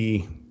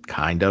reality,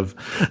 kind of.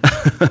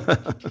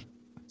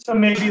 So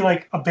maybe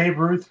like a Babe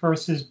Ruth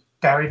versus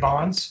Barry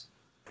Bonds.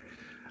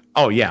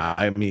 Oh yeah,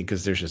 I mean,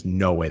 because there's just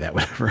no way that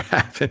would ever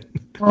happen.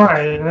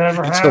 Right, it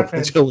never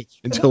happened.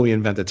 Until we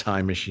invent a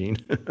time machine.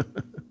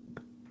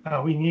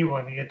 We need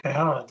one to get the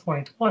hell out of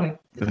 2020. Ain't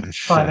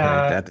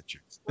that the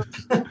truth?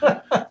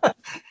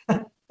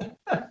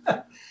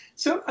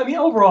 So I mean,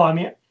 overall, I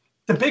mean,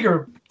 the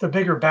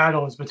bigger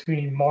battle is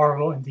between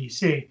Marvel and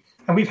DC,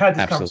 and we've had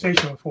this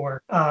conversation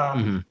before.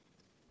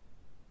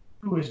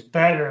 Who is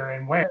better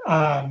and where?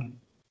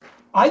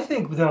 I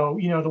think, though,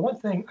 the one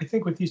thing I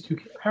think with these two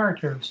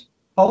characters,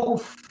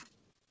 both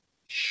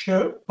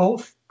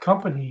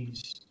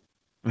companies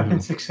have been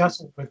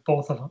successful with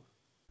both of them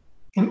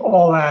in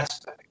all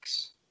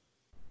aspects.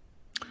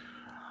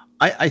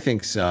 I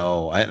think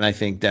so, and I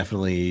think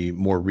definitely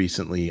more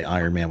recently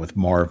Iron Man with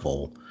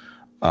Marvel.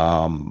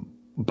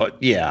 But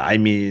yeah, I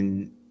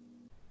mean,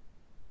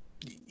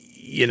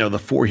 the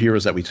four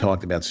heroes that we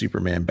talked about,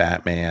 Superman,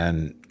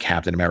 Batman,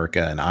 Captain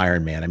America, and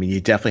Iron Man, I mean, you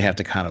definitely have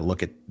to kind of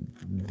look at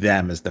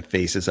them as the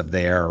faces of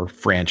their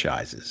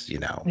franchises,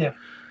 Yeah.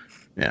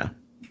 Yeah.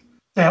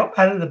 Now,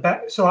 out of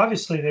the so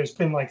obviously there's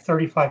been like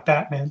 35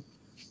 Batman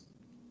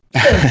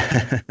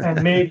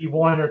and maybe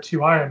one or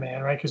two Iron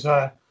Man, right? Because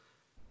the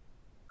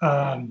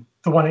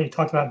one that you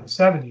talked about in the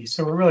 70s.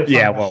 So we're really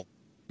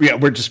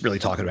we're just really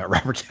talking about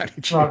Robert Downey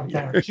Jr. Robert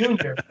Downey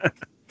Jr.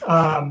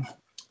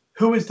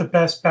 Who is the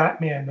best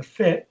Batman to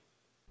fit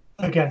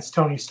against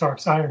Tony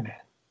Stark's Iron Man?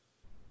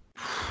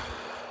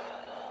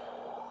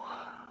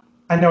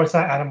 I know it's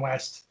not Adam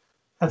West.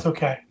 That's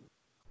okay.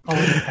 I'll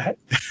leave that.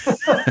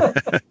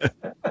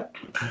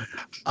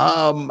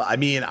 I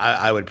mean,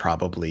 I would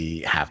probably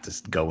have to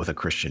go with a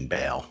Christian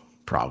Bale,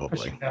 probably.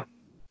 Christian Bale.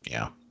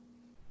 Yeah.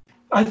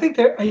 I think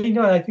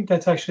I think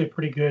that's actually a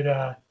pretty good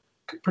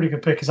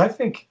pick, because I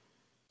think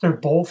they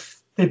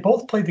both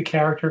played the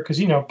character,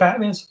 because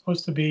Batman's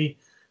supposed to be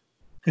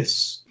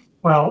this.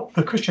 Well,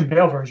 the Christian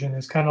Bale version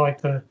is kind of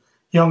like the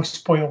young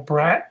spoiled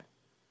brat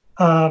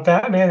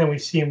Batman, and we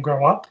see him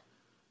grow up.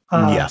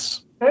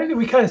 Yes. And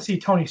we kind of see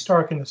Tony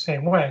Stark in the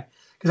same way,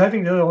 because I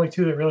think they're the only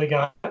two that really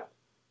got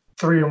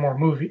 3 or more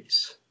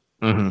movies.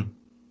 Mm-hmm.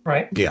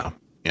 Right? Yeah.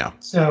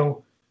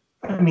 So,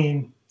 I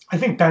mean, I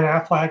think Ben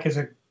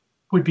Affleck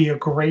would be a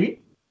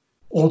great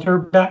older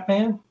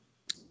Batman.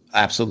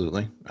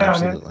 Absolutely.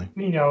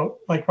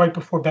 Like right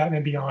before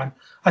Batman Beyond.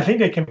 I think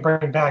they can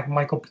bring back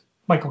Michael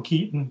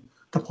Keaton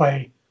to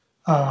play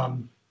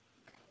old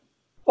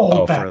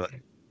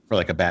Batman. For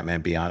like a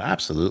Batman Beyond.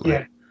 Absolutely.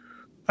 Yeah.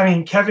 I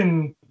mean,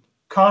 Kevin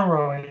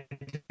Conroy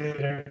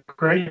did a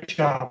great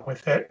job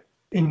with it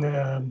in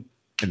the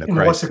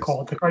what's it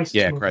called? The Crisis.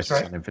 Yeah, movies, Crisis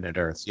right? on Infinite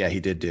Earths. Yeah, he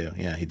did.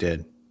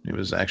 It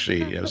was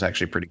actually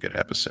a pretty good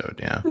episode.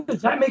 Yeah.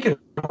 Does that make it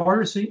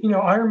harder? So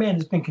Iron Man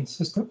has been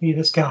consistently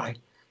this guy.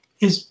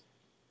 Is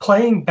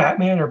playing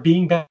Batman or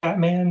being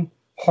Batman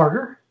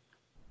harder?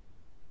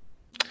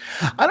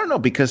 I don't know,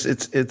 because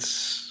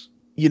it's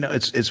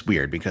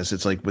weird, because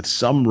it's like with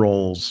some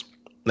roles,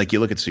 like you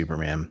look at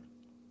Superman,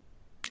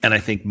 and I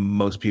think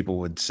most people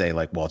would say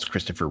like, well, it's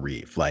Christopher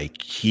Reeve.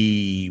 Like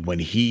when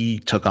he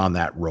took on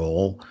that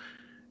role,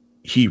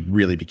 he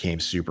really became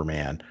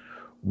Superman,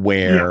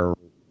 where,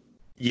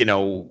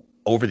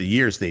 over the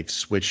years they've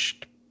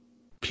switched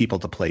people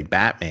to play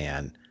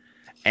Batman.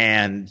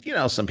 And,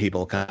 some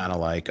people kind of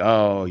like,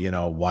 oh,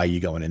 why are you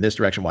going in this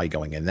direction? Why are you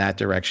going in that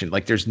direction?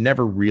 Like, there's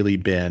never really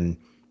been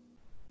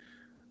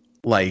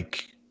one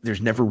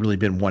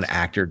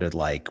actor to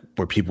like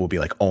where people will be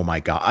like, oh my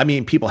God. I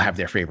mean, people have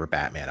their favorite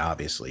Batman,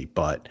 obviously,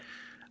 but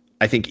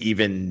I think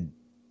even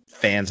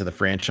fans of the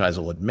franchise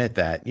will admit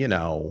that,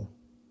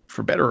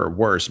 for better or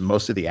worse,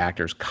 most of the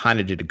actors kind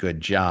of did a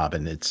good job.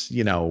 And it's,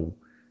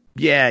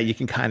 yeah, you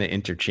can kind of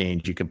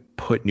interchange. You can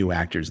put new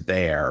actors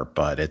there,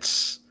 but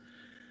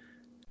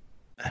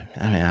I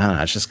don't know.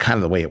 It's just kind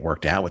of the way it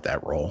worked out with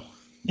that role.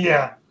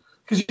 Yeah.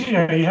 Because,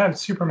 you have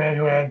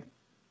Superman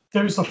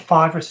there's like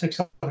 5 or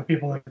 6 other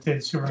people that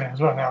did Superman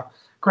as well. Now,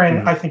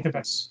 granted, I think the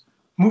best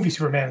movie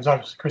Superman is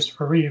obviously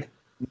Christopher Reeve.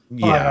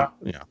 Yeah.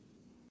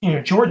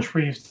 George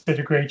Reeves did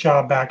a great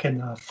job back in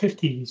the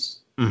 50s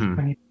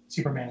when he did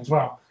Superman as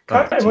well.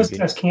 It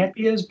wasn't as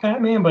campy as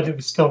Batman, but it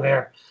was still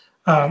there.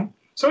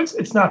 So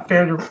it's not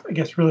fair to, I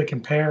guess, really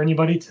compare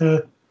anybody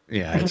to.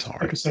 Yeah, it's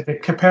hard. Like I said, the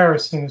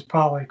comparison is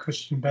probably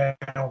Christian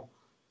Bale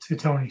to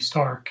Tony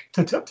Stark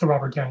to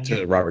Robert Downey Jr.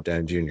 To Robert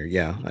Downey Jr.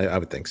 Yeah, I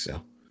would think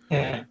so.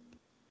 Yeah.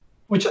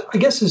 Which I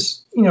guess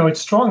is,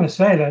 it's strong to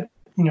say that,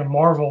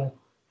 Marvel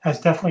has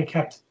definitely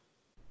kept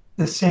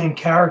the same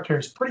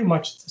characters, pretty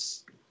much the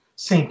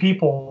same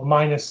people,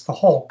 minus the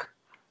Hulk.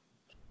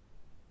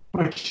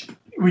 Which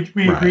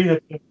we agree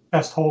that the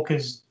best Hulk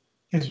is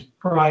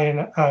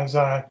Brian as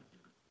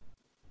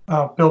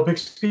Bill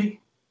Bixby.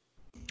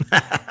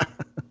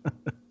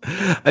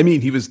 I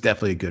mean, he was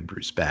definitely a good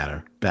Bruce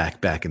Banner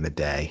back in the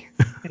day.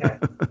 Yeah.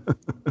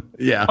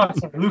 Yeah. Oh,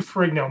 sorry, Lou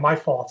Ferrigno, my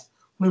fault.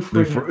 Lou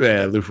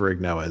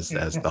Ferrigno as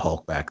the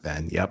Hulk back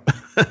then. Yep.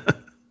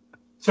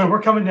 So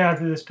we're coming down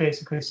to this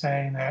basically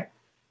saying that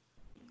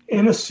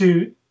in the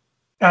suit,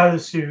 out of the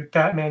suit,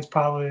 Batman's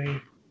probably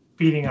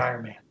beating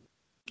Iron Man.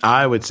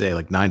 I would say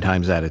like 9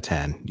 times out of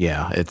 10.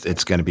 Yeah,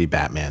 it's going to be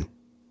Batman.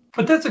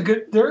 But that's a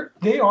good.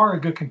 They are a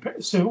good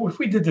comparison. So if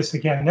we did this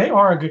again, they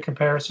are a good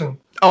comparison.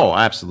 Oh, For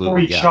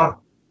absolutely. each other,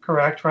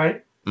 correct?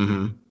 Right.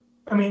 Mm-hmm.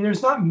 I mean,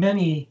 there's not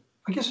many.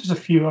 I guess there's a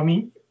few. I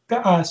mean,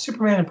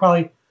 Superman and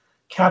probably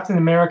Captain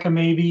America,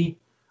 maybe.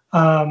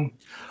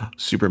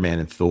 Superman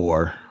and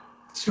Thor.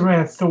 Superman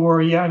and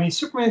Thor. Yeah, I mean,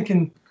 Superman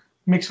can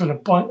mix with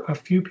a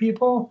few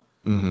people.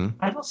 Mm-hmm.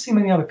 I don't see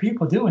many other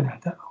people doing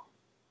that though.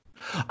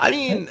 I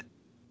mean,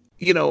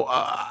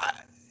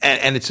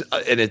 and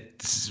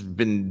it's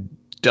been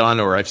done,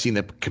 or I've seen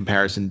the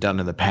comparison done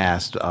in the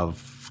past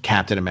of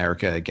Captain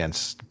America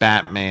against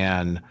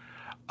Batman.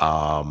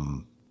 I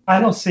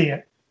don't see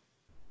it.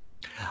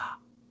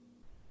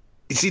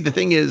 You see, the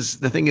thing is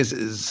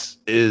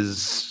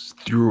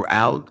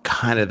throughout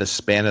kind of the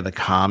span of the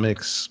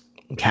comics,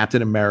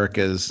 Captain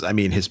America's, I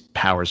mean, his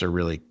powers are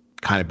really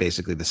kind of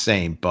basically the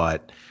same,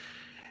 but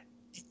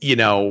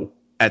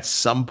at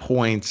some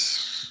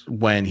points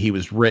when he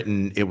was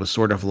written, it was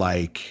sort of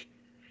like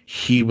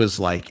he was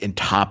like in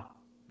top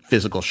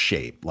physical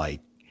shape,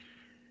 like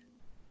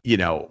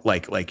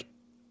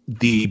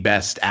the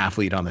best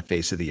athlete on the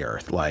face of the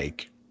earth,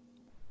 like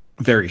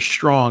very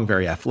strong,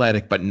 very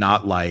athletic, but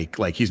not like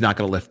he's not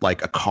going to lift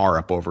like a car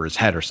up over his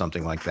head or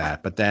something like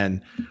that. But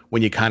then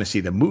when you kind of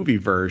see the movie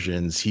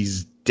versions,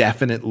 he's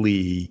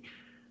definitely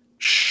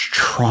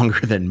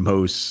stronger than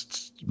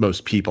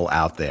most people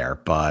out there.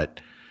 But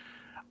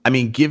I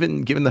mean,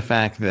 given the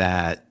fact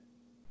that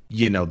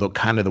the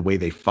kind of the way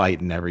they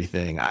fight and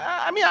everything,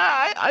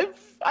 I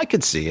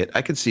could see it.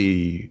 I could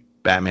see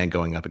Batman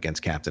going up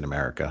against Captain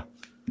America.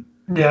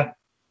 Yeah.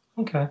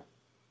 Okay.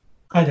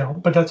 I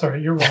don't, but that's all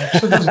right. You're wrong.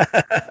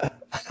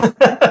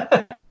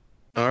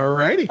 All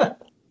righty.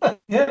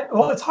 Yeah.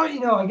 Well, it's hard,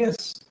 I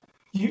guess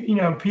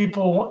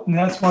people, and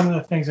that's one of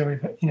the things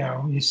that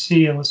you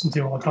see and listen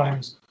to all the time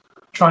is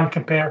try and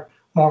compare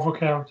Marvel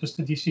characters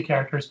to DC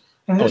characters,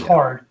 and it's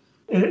hard.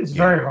 It's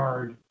very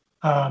hard.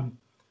 But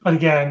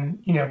again,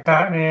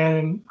 Batman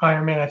and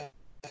Iron Man, I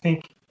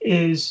think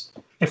is,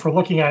 if we're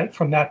looking at it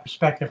from that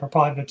perspective, are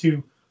probably the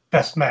two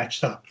best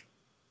matched up.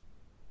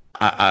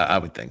 I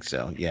would think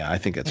so. Yeah, I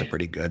think that's a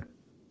pretty good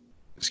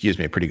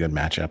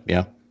matchup.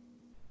 Yeah.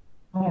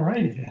 All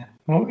righty then.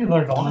 Well, we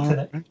learned a lot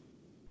today.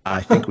 I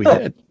think we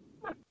did.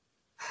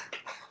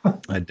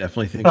 I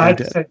definitely think we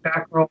did. I'd say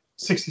Batgirl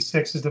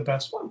 66 is the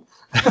best one.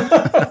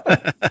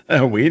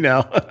 We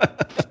know.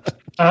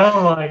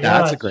 Oh my god,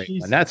 that's a great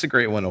one. That's a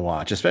great one to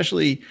watch,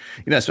 especially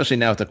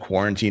now with the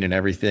quarantine and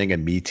everything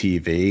and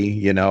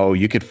MeTV.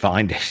 You could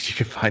find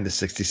the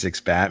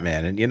 66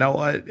 Batman, and you know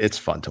what? It's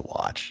fun to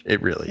watch. It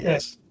really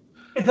is.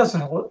 It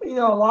doesn't hold, a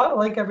lot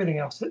like everything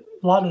else. A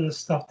lot of this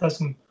stuff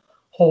doesn't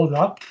hold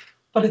up,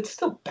 but it's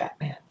still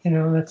Batman.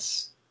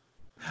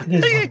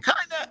 It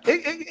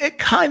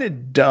kind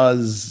of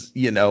does,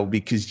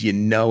 because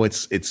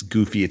it's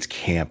goofy, it's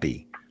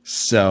campy,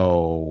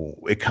 so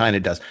it kind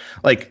of does.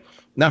 Like,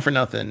 not for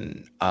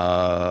nothing,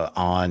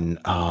 on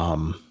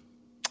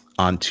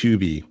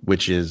Tubi,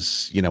 which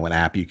is an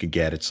app you could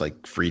get. It's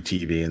like free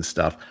TV and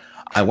stuff.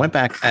 I went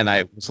back and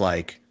I was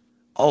like,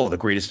 oh, The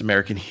Greatest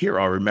American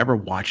Hero. I remember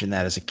watching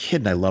that as a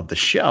kid and I loved the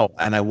show.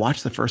 And I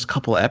watched the first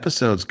couple of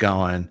episodes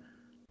going,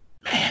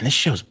 man, this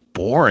show's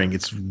boring.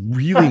 It's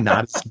really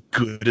not as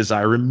good as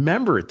I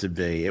remember it to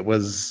be. I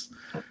was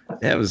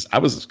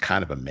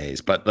kind of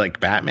amazed. But like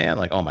Batman,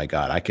 like, oh my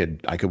God, I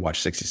could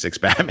watch 66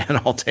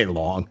 Batman all day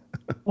long.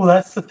 Well,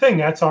 that's the thing.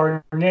 That's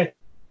our niche.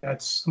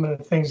 That's some of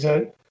the things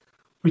that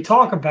we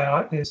talk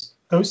about is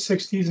those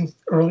 60s and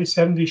early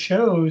 70s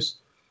shows,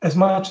 as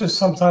much as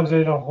sometimes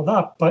they don't hold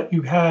up, but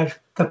you have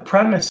the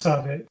premise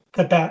of it,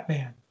 the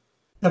Batman,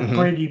 the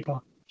Brady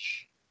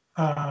Bunch,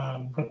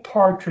 the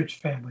Partridge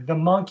Family, the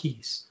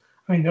Monkees.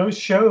 I mean, those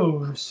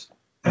shows,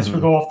 as we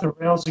go off the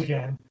rails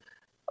again,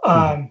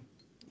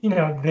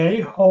 they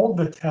hold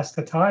the test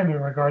of time in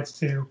regards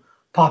to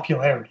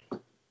popularity.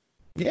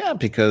 Yeah,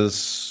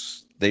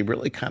 because they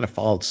really kind of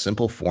followed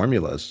simple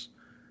formulas,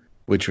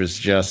 which was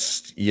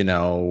just,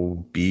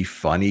 be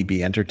funny,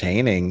 be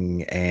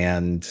entertaining,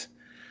 and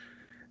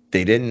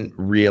they didn't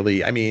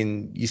really, I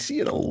mean, you see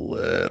it a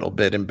little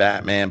bit in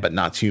Batman, but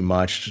not too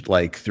much,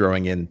 like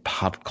throwing in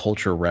pop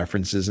culture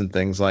references and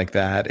things like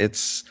that.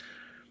 It's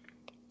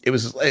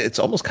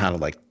almost kind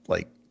of like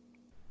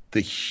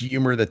the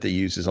humor that they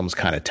use is almost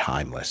kind of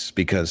timeless,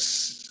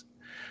 because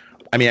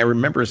I mean, I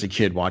remember as a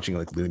kid watching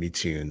like Looney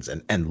Tunes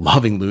and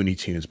loving Looney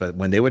Tunes, but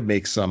when they would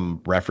make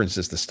some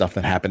references to stuff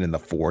that happened in the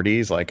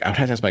 40s, like I would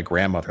have to ask my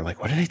grandmother,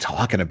 like, what are they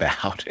talking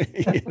about?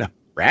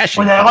 Ration.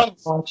 When I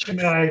watch them,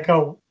 I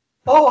go,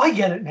 oh, I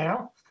get it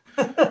now.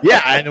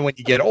 Yeah, and when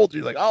you get older,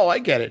 you're like, oh, I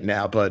get it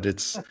now. But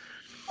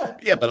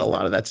but a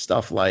lot of that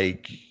stuff,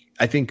 like,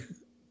 I think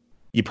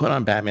you put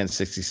on Batman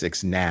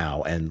 66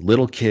 now, and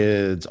little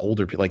kids,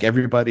 older people, like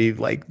everybody,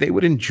 like they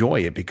would enjoy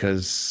it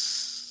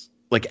because,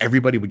 like,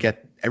 everybody would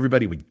get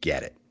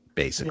it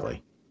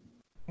basically.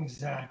 Yeah,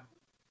 exactly.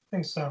 I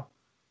think so.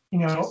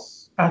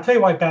 I'll tell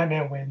you why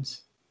Batman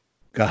wins.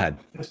 Go ahead.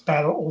 This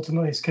battle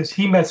ultimately is because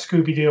he met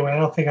Scooby-Doo, and I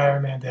don't think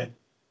Iron Man did.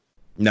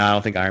 No, I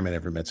don't think Iron Man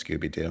ever met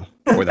Scooby Doo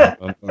or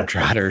the Bone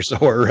Trotters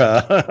or.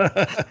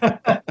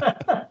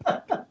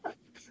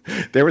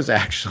 There was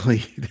actually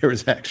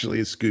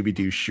a Scooby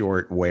Doo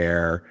short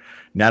where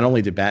not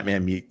only did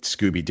Batman meet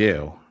Scooby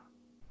Doo,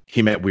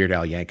 he met Weird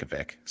Al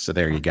Yankovic. So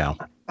there you go.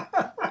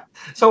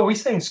 So are we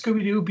saying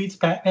Scooby Doo beats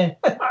Batman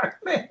and Iron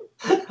Man?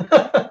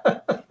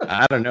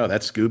 I don't know.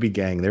 That Scooby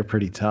Gang, they're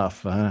pretty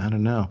tough. I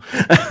don't know.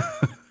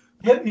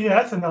 Yeah,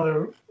 that's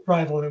another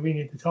rival that we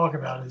need to talk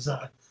about is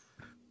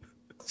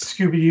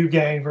Scooby Doo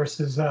Gang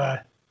versus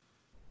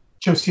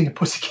Josie and the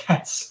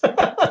Pussycats.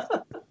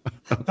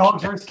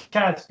 Dogs versus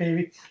cats,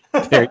 baby.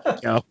 There you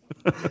go.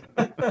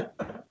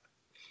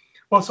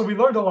 Well, so we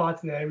learned a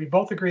lot today. We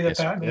both agree that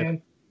Batman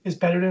is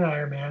better than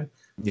Iron Man.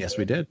 Yes,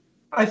 we did.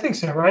 I think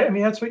so, right? I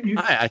mean, that's what you.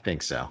 I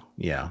think so.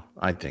 Yeah,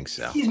 I think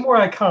so. He's more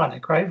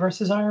iconic, right,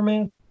 versus Iron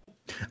Man.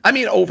 I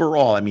mean,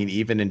 overall, I mean,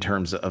 even in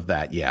terms of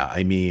that, yeah.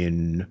 I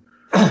mean,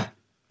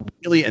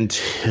 really,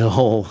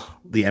 until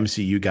the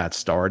MCU got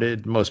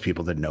started, most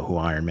people didn't know who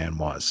Iron Man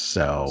was.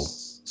 So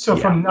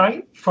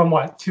yeah. from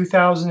what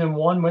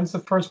 2001? When's the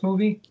first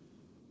movie?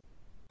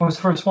 What was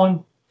the first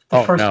one?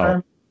 First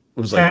term? It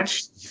was like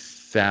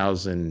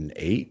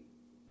 2008.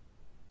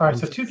 All right,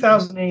 so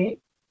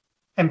 2008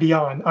 and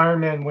beyond,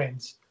 Iron Man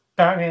wins.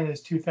 Batman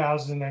is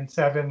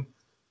 2007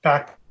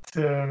 back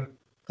to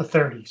the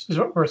 30s, is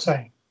what we're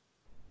saying.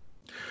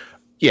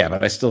 Yeah,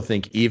 but I still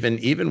think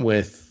even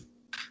with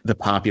the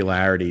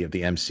popularity of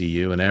the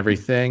MCU and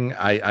everything,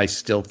 I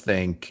still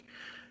think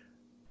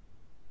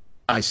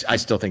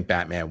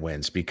Batman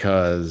wins,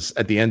 because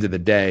at the end of the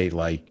day,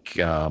 like,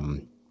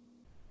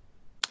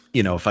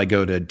 if I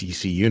go to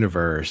DC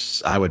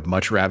Universe, I would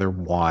much rather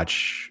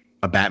watch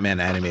a Batman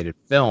animated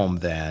film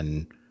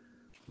than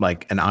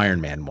like an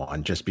Iron Man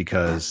one, just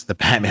because the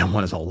Batman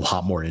one is a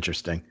lot more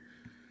interesting.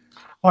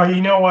 Well,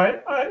 you know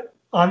what?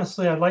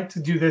 Honestly, I'd like to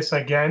do this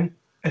again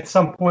at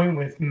some point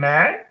with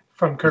Matt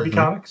from Kirby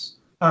Comics.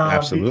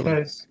 Absolutely.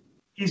 Because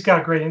he's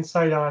got great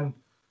insight on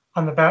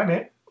the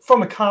Batman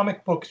from a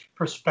comic book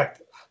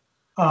perspective.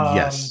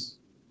 Yes.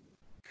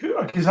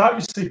 Because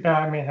obviously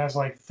Batman has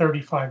like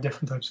 35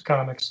 different types of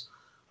comics.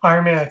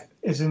 Iron Man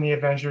is in the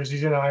Avengers.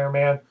 He's in Iron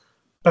Man.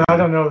 But I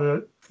don't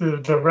know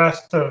the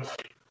rest of, if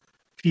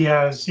he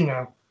has,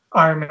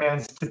 Iron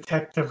Man's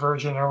detective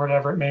version or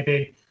whatever it may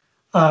be.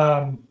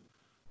 So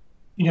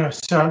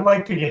I'd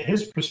like to get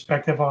his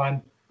perspective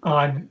on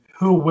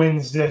who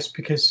wins this,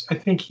 because I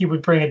think he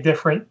would bring a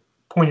different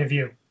point of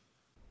view.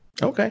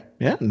 Okay.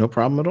 Yeah, no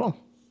problem at all.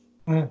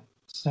 Yeah,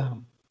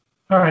 all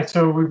right.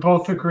 So we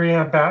both agree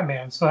on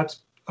Batman. So that's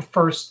a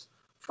first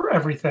for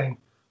everything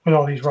with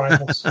all these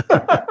rivals.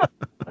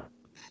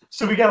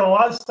 So we got a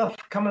lot of stuff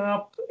coming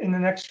up in the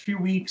next few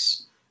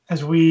weeks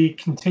as we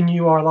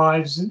continue our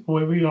lives the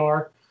way we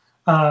are.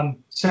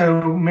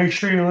 So make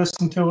sure you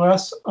listen to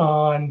us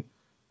on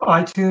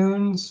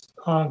iTunes,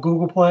 on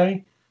Google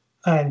Play,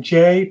 and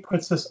Jay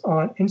puts us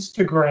on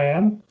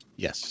Instagram.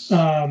 Yes.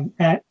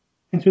 At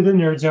Into the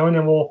Nerd Zone,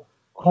 and we'll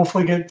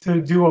hopefully get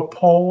to do a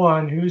poll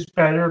on who's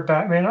better,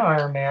 Batman or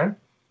Iron Man.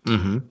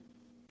 Mm-hmm.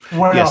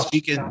 What else?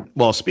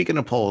 Speaking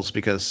of polls,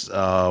 because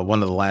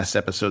one of the last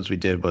episodes we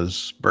did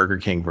was Burger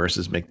King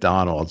versus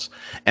McDonald's,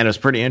 and it was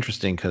pretty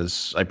interesting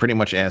because I pretty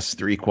much asked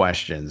 3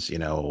 questions.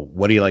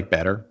 What do you like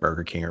better,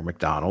 Burger King or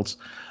McDonald's?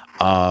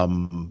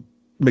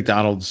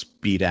 McDonald's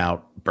beat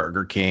out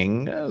Burger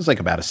King. It was like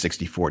about a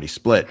 60-40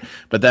 split.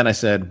 But then I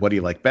said, what do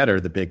you like better,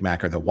 the Big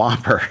Mac or the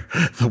Whopper?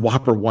 The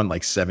Whopper won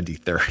like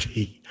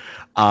 70-30.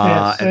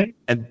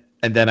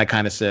 And then I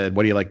kind of said,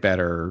 what do you like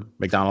better,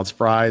 McDonald's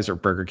fries or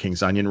Burger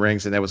King's onion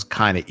rings? And that was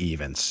kind of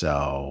even.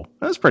 So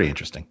that was pretty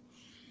interesting.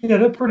 Yeah,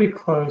 they're pretty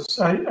close.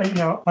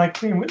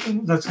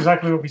 That's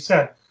exactly what we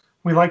said.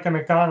 We like the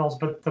McDonald's,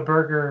 but the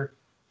burger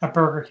at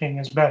Burger King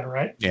is better,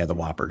 right? Yeah, the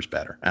Whopper's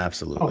better.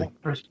 Absolutely.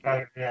 Whopper's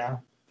better, yeah.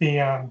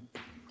 The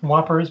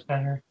Whopper is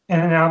better.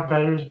 In-N-Out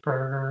better is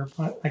burger,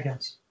 but I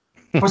guess.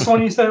 What's the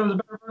one you said was a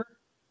better burger?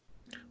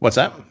 What's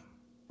that?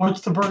 What's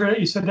the burger that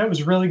you said that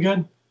was really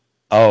good?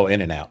 Oh,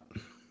 In-N-Out.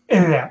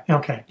 In-N-Out.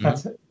 Okay,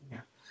 that's it. Yeah.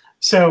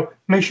 So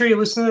make sure you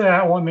listen to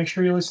that one. Make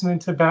sure you're listening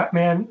to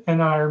Batman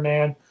and Iron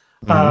Man.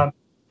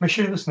 Make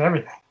sure you listen to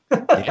everything.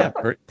 Yeah,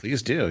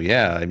 please do.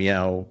 Yeah, I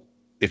mean,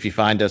 if you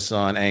find us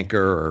on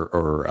Anchor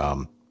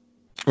or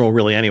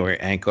really anywhere,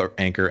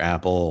 Anchor,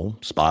 Apple,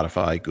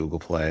 Spotify, Google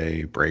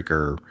Play,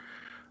 Breaker,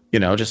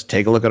 just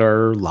take a look at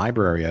our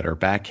library, at our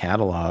back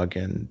catalog,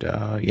 and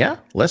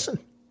listen.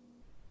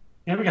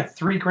 Yeah, we got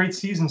 3 great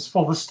seasons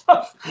full of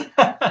stuff.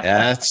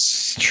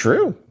 That's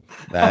true.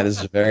 That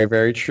is very,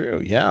 very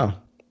true. Yeah,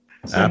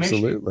 so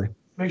absolutely.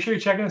 Make sure you're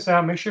checking us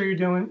out. Make sure you're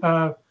doing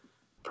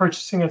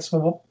purchasing at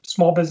small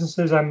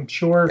businesses. I'm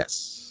sure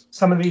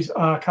some of these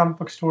comic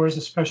book stores,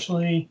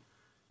 especially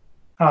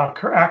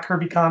at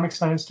Kirby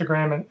Comics on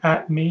Instagram and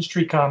at Main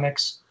Street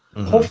Comics,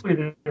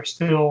 hopefully they're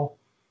still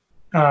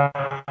going,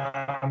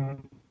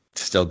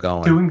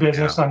 doing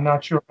business. Yeah. I'm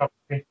not sure.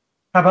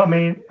 How about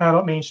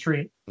Main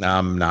Street?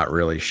 I'm not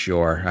really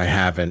sure. I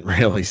haven't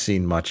really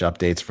seen much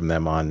updates from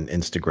them on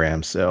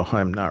Instagram, so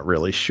I'm not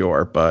really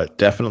sure. But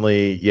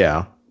definitely,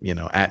 yeah,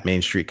 at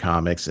Main Street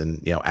Comics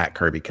and, at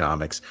Kirby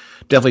Comics.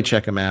 Definitely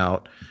check them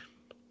out.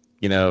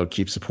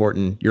 Keep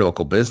supporting your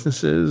local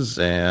businesses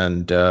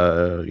and,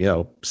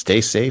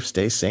 stay safe,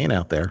 stay sane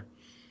out there.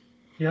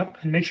 Yep.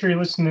 And make sure you're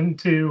listening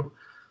to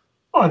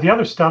the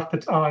other stuff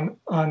that's on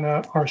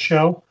our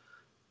show.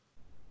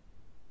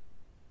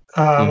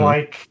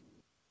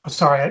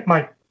 Sorry,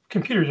 my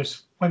computer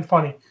just went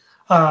funny.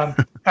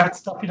 At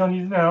Stuff You Don't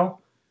Need to Know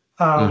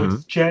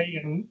with Jay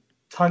and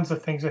tons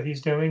of things that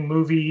he's doing,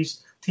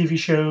 movies, TV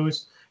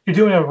shows. You're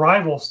doing not a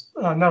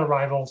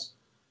Rivals.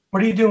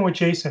 What are you doing with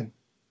Jason?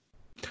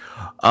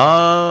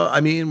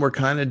 We're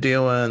kind of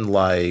doing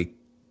like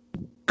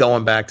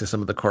going back to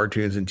some of the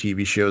cartoons and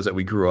TV shows that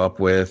we grew up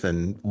with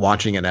and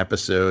watching an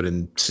episode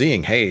and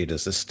seeing, hey,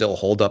 does this still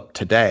hold up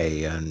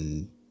today?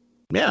 And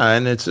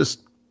and it's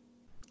just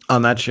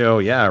on that show,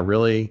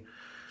 really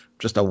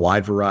just a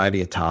wide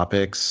variety of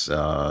topics.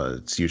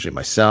 It's usually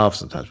myself.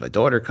 Sometimes my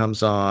daughter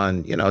comes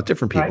on,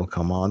 different people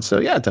come on.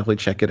 So definitely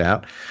check it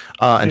out.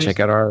 And check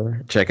out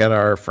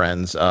our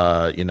friends,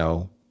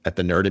 at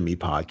the Nerd and Me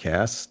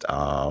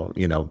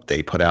podcast.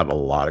 They put out a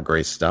lot of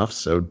great stuff.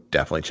 So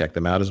definitely check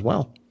them out as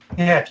well.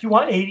 Yeah, if you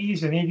want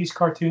 80s and 80s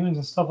cartoons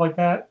and stuff like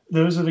that,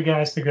 those are the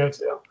guys to go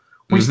to.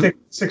 We stick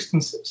 60s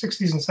and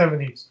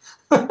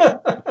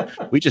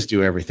 70s. We just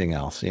do everything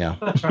else, yeah.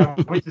 That's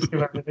right. We just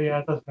do everything. Yeah,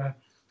 it doesn't matter.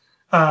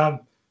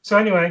 So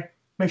anyway,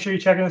 make sure you're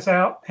checking us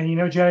out.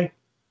 And Jay?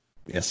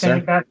 Yes, sir.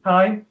 Same bat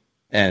time.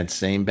 And it's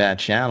same bat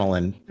channel.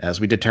 And as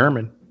we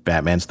determined,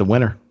 Batman's the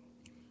winner.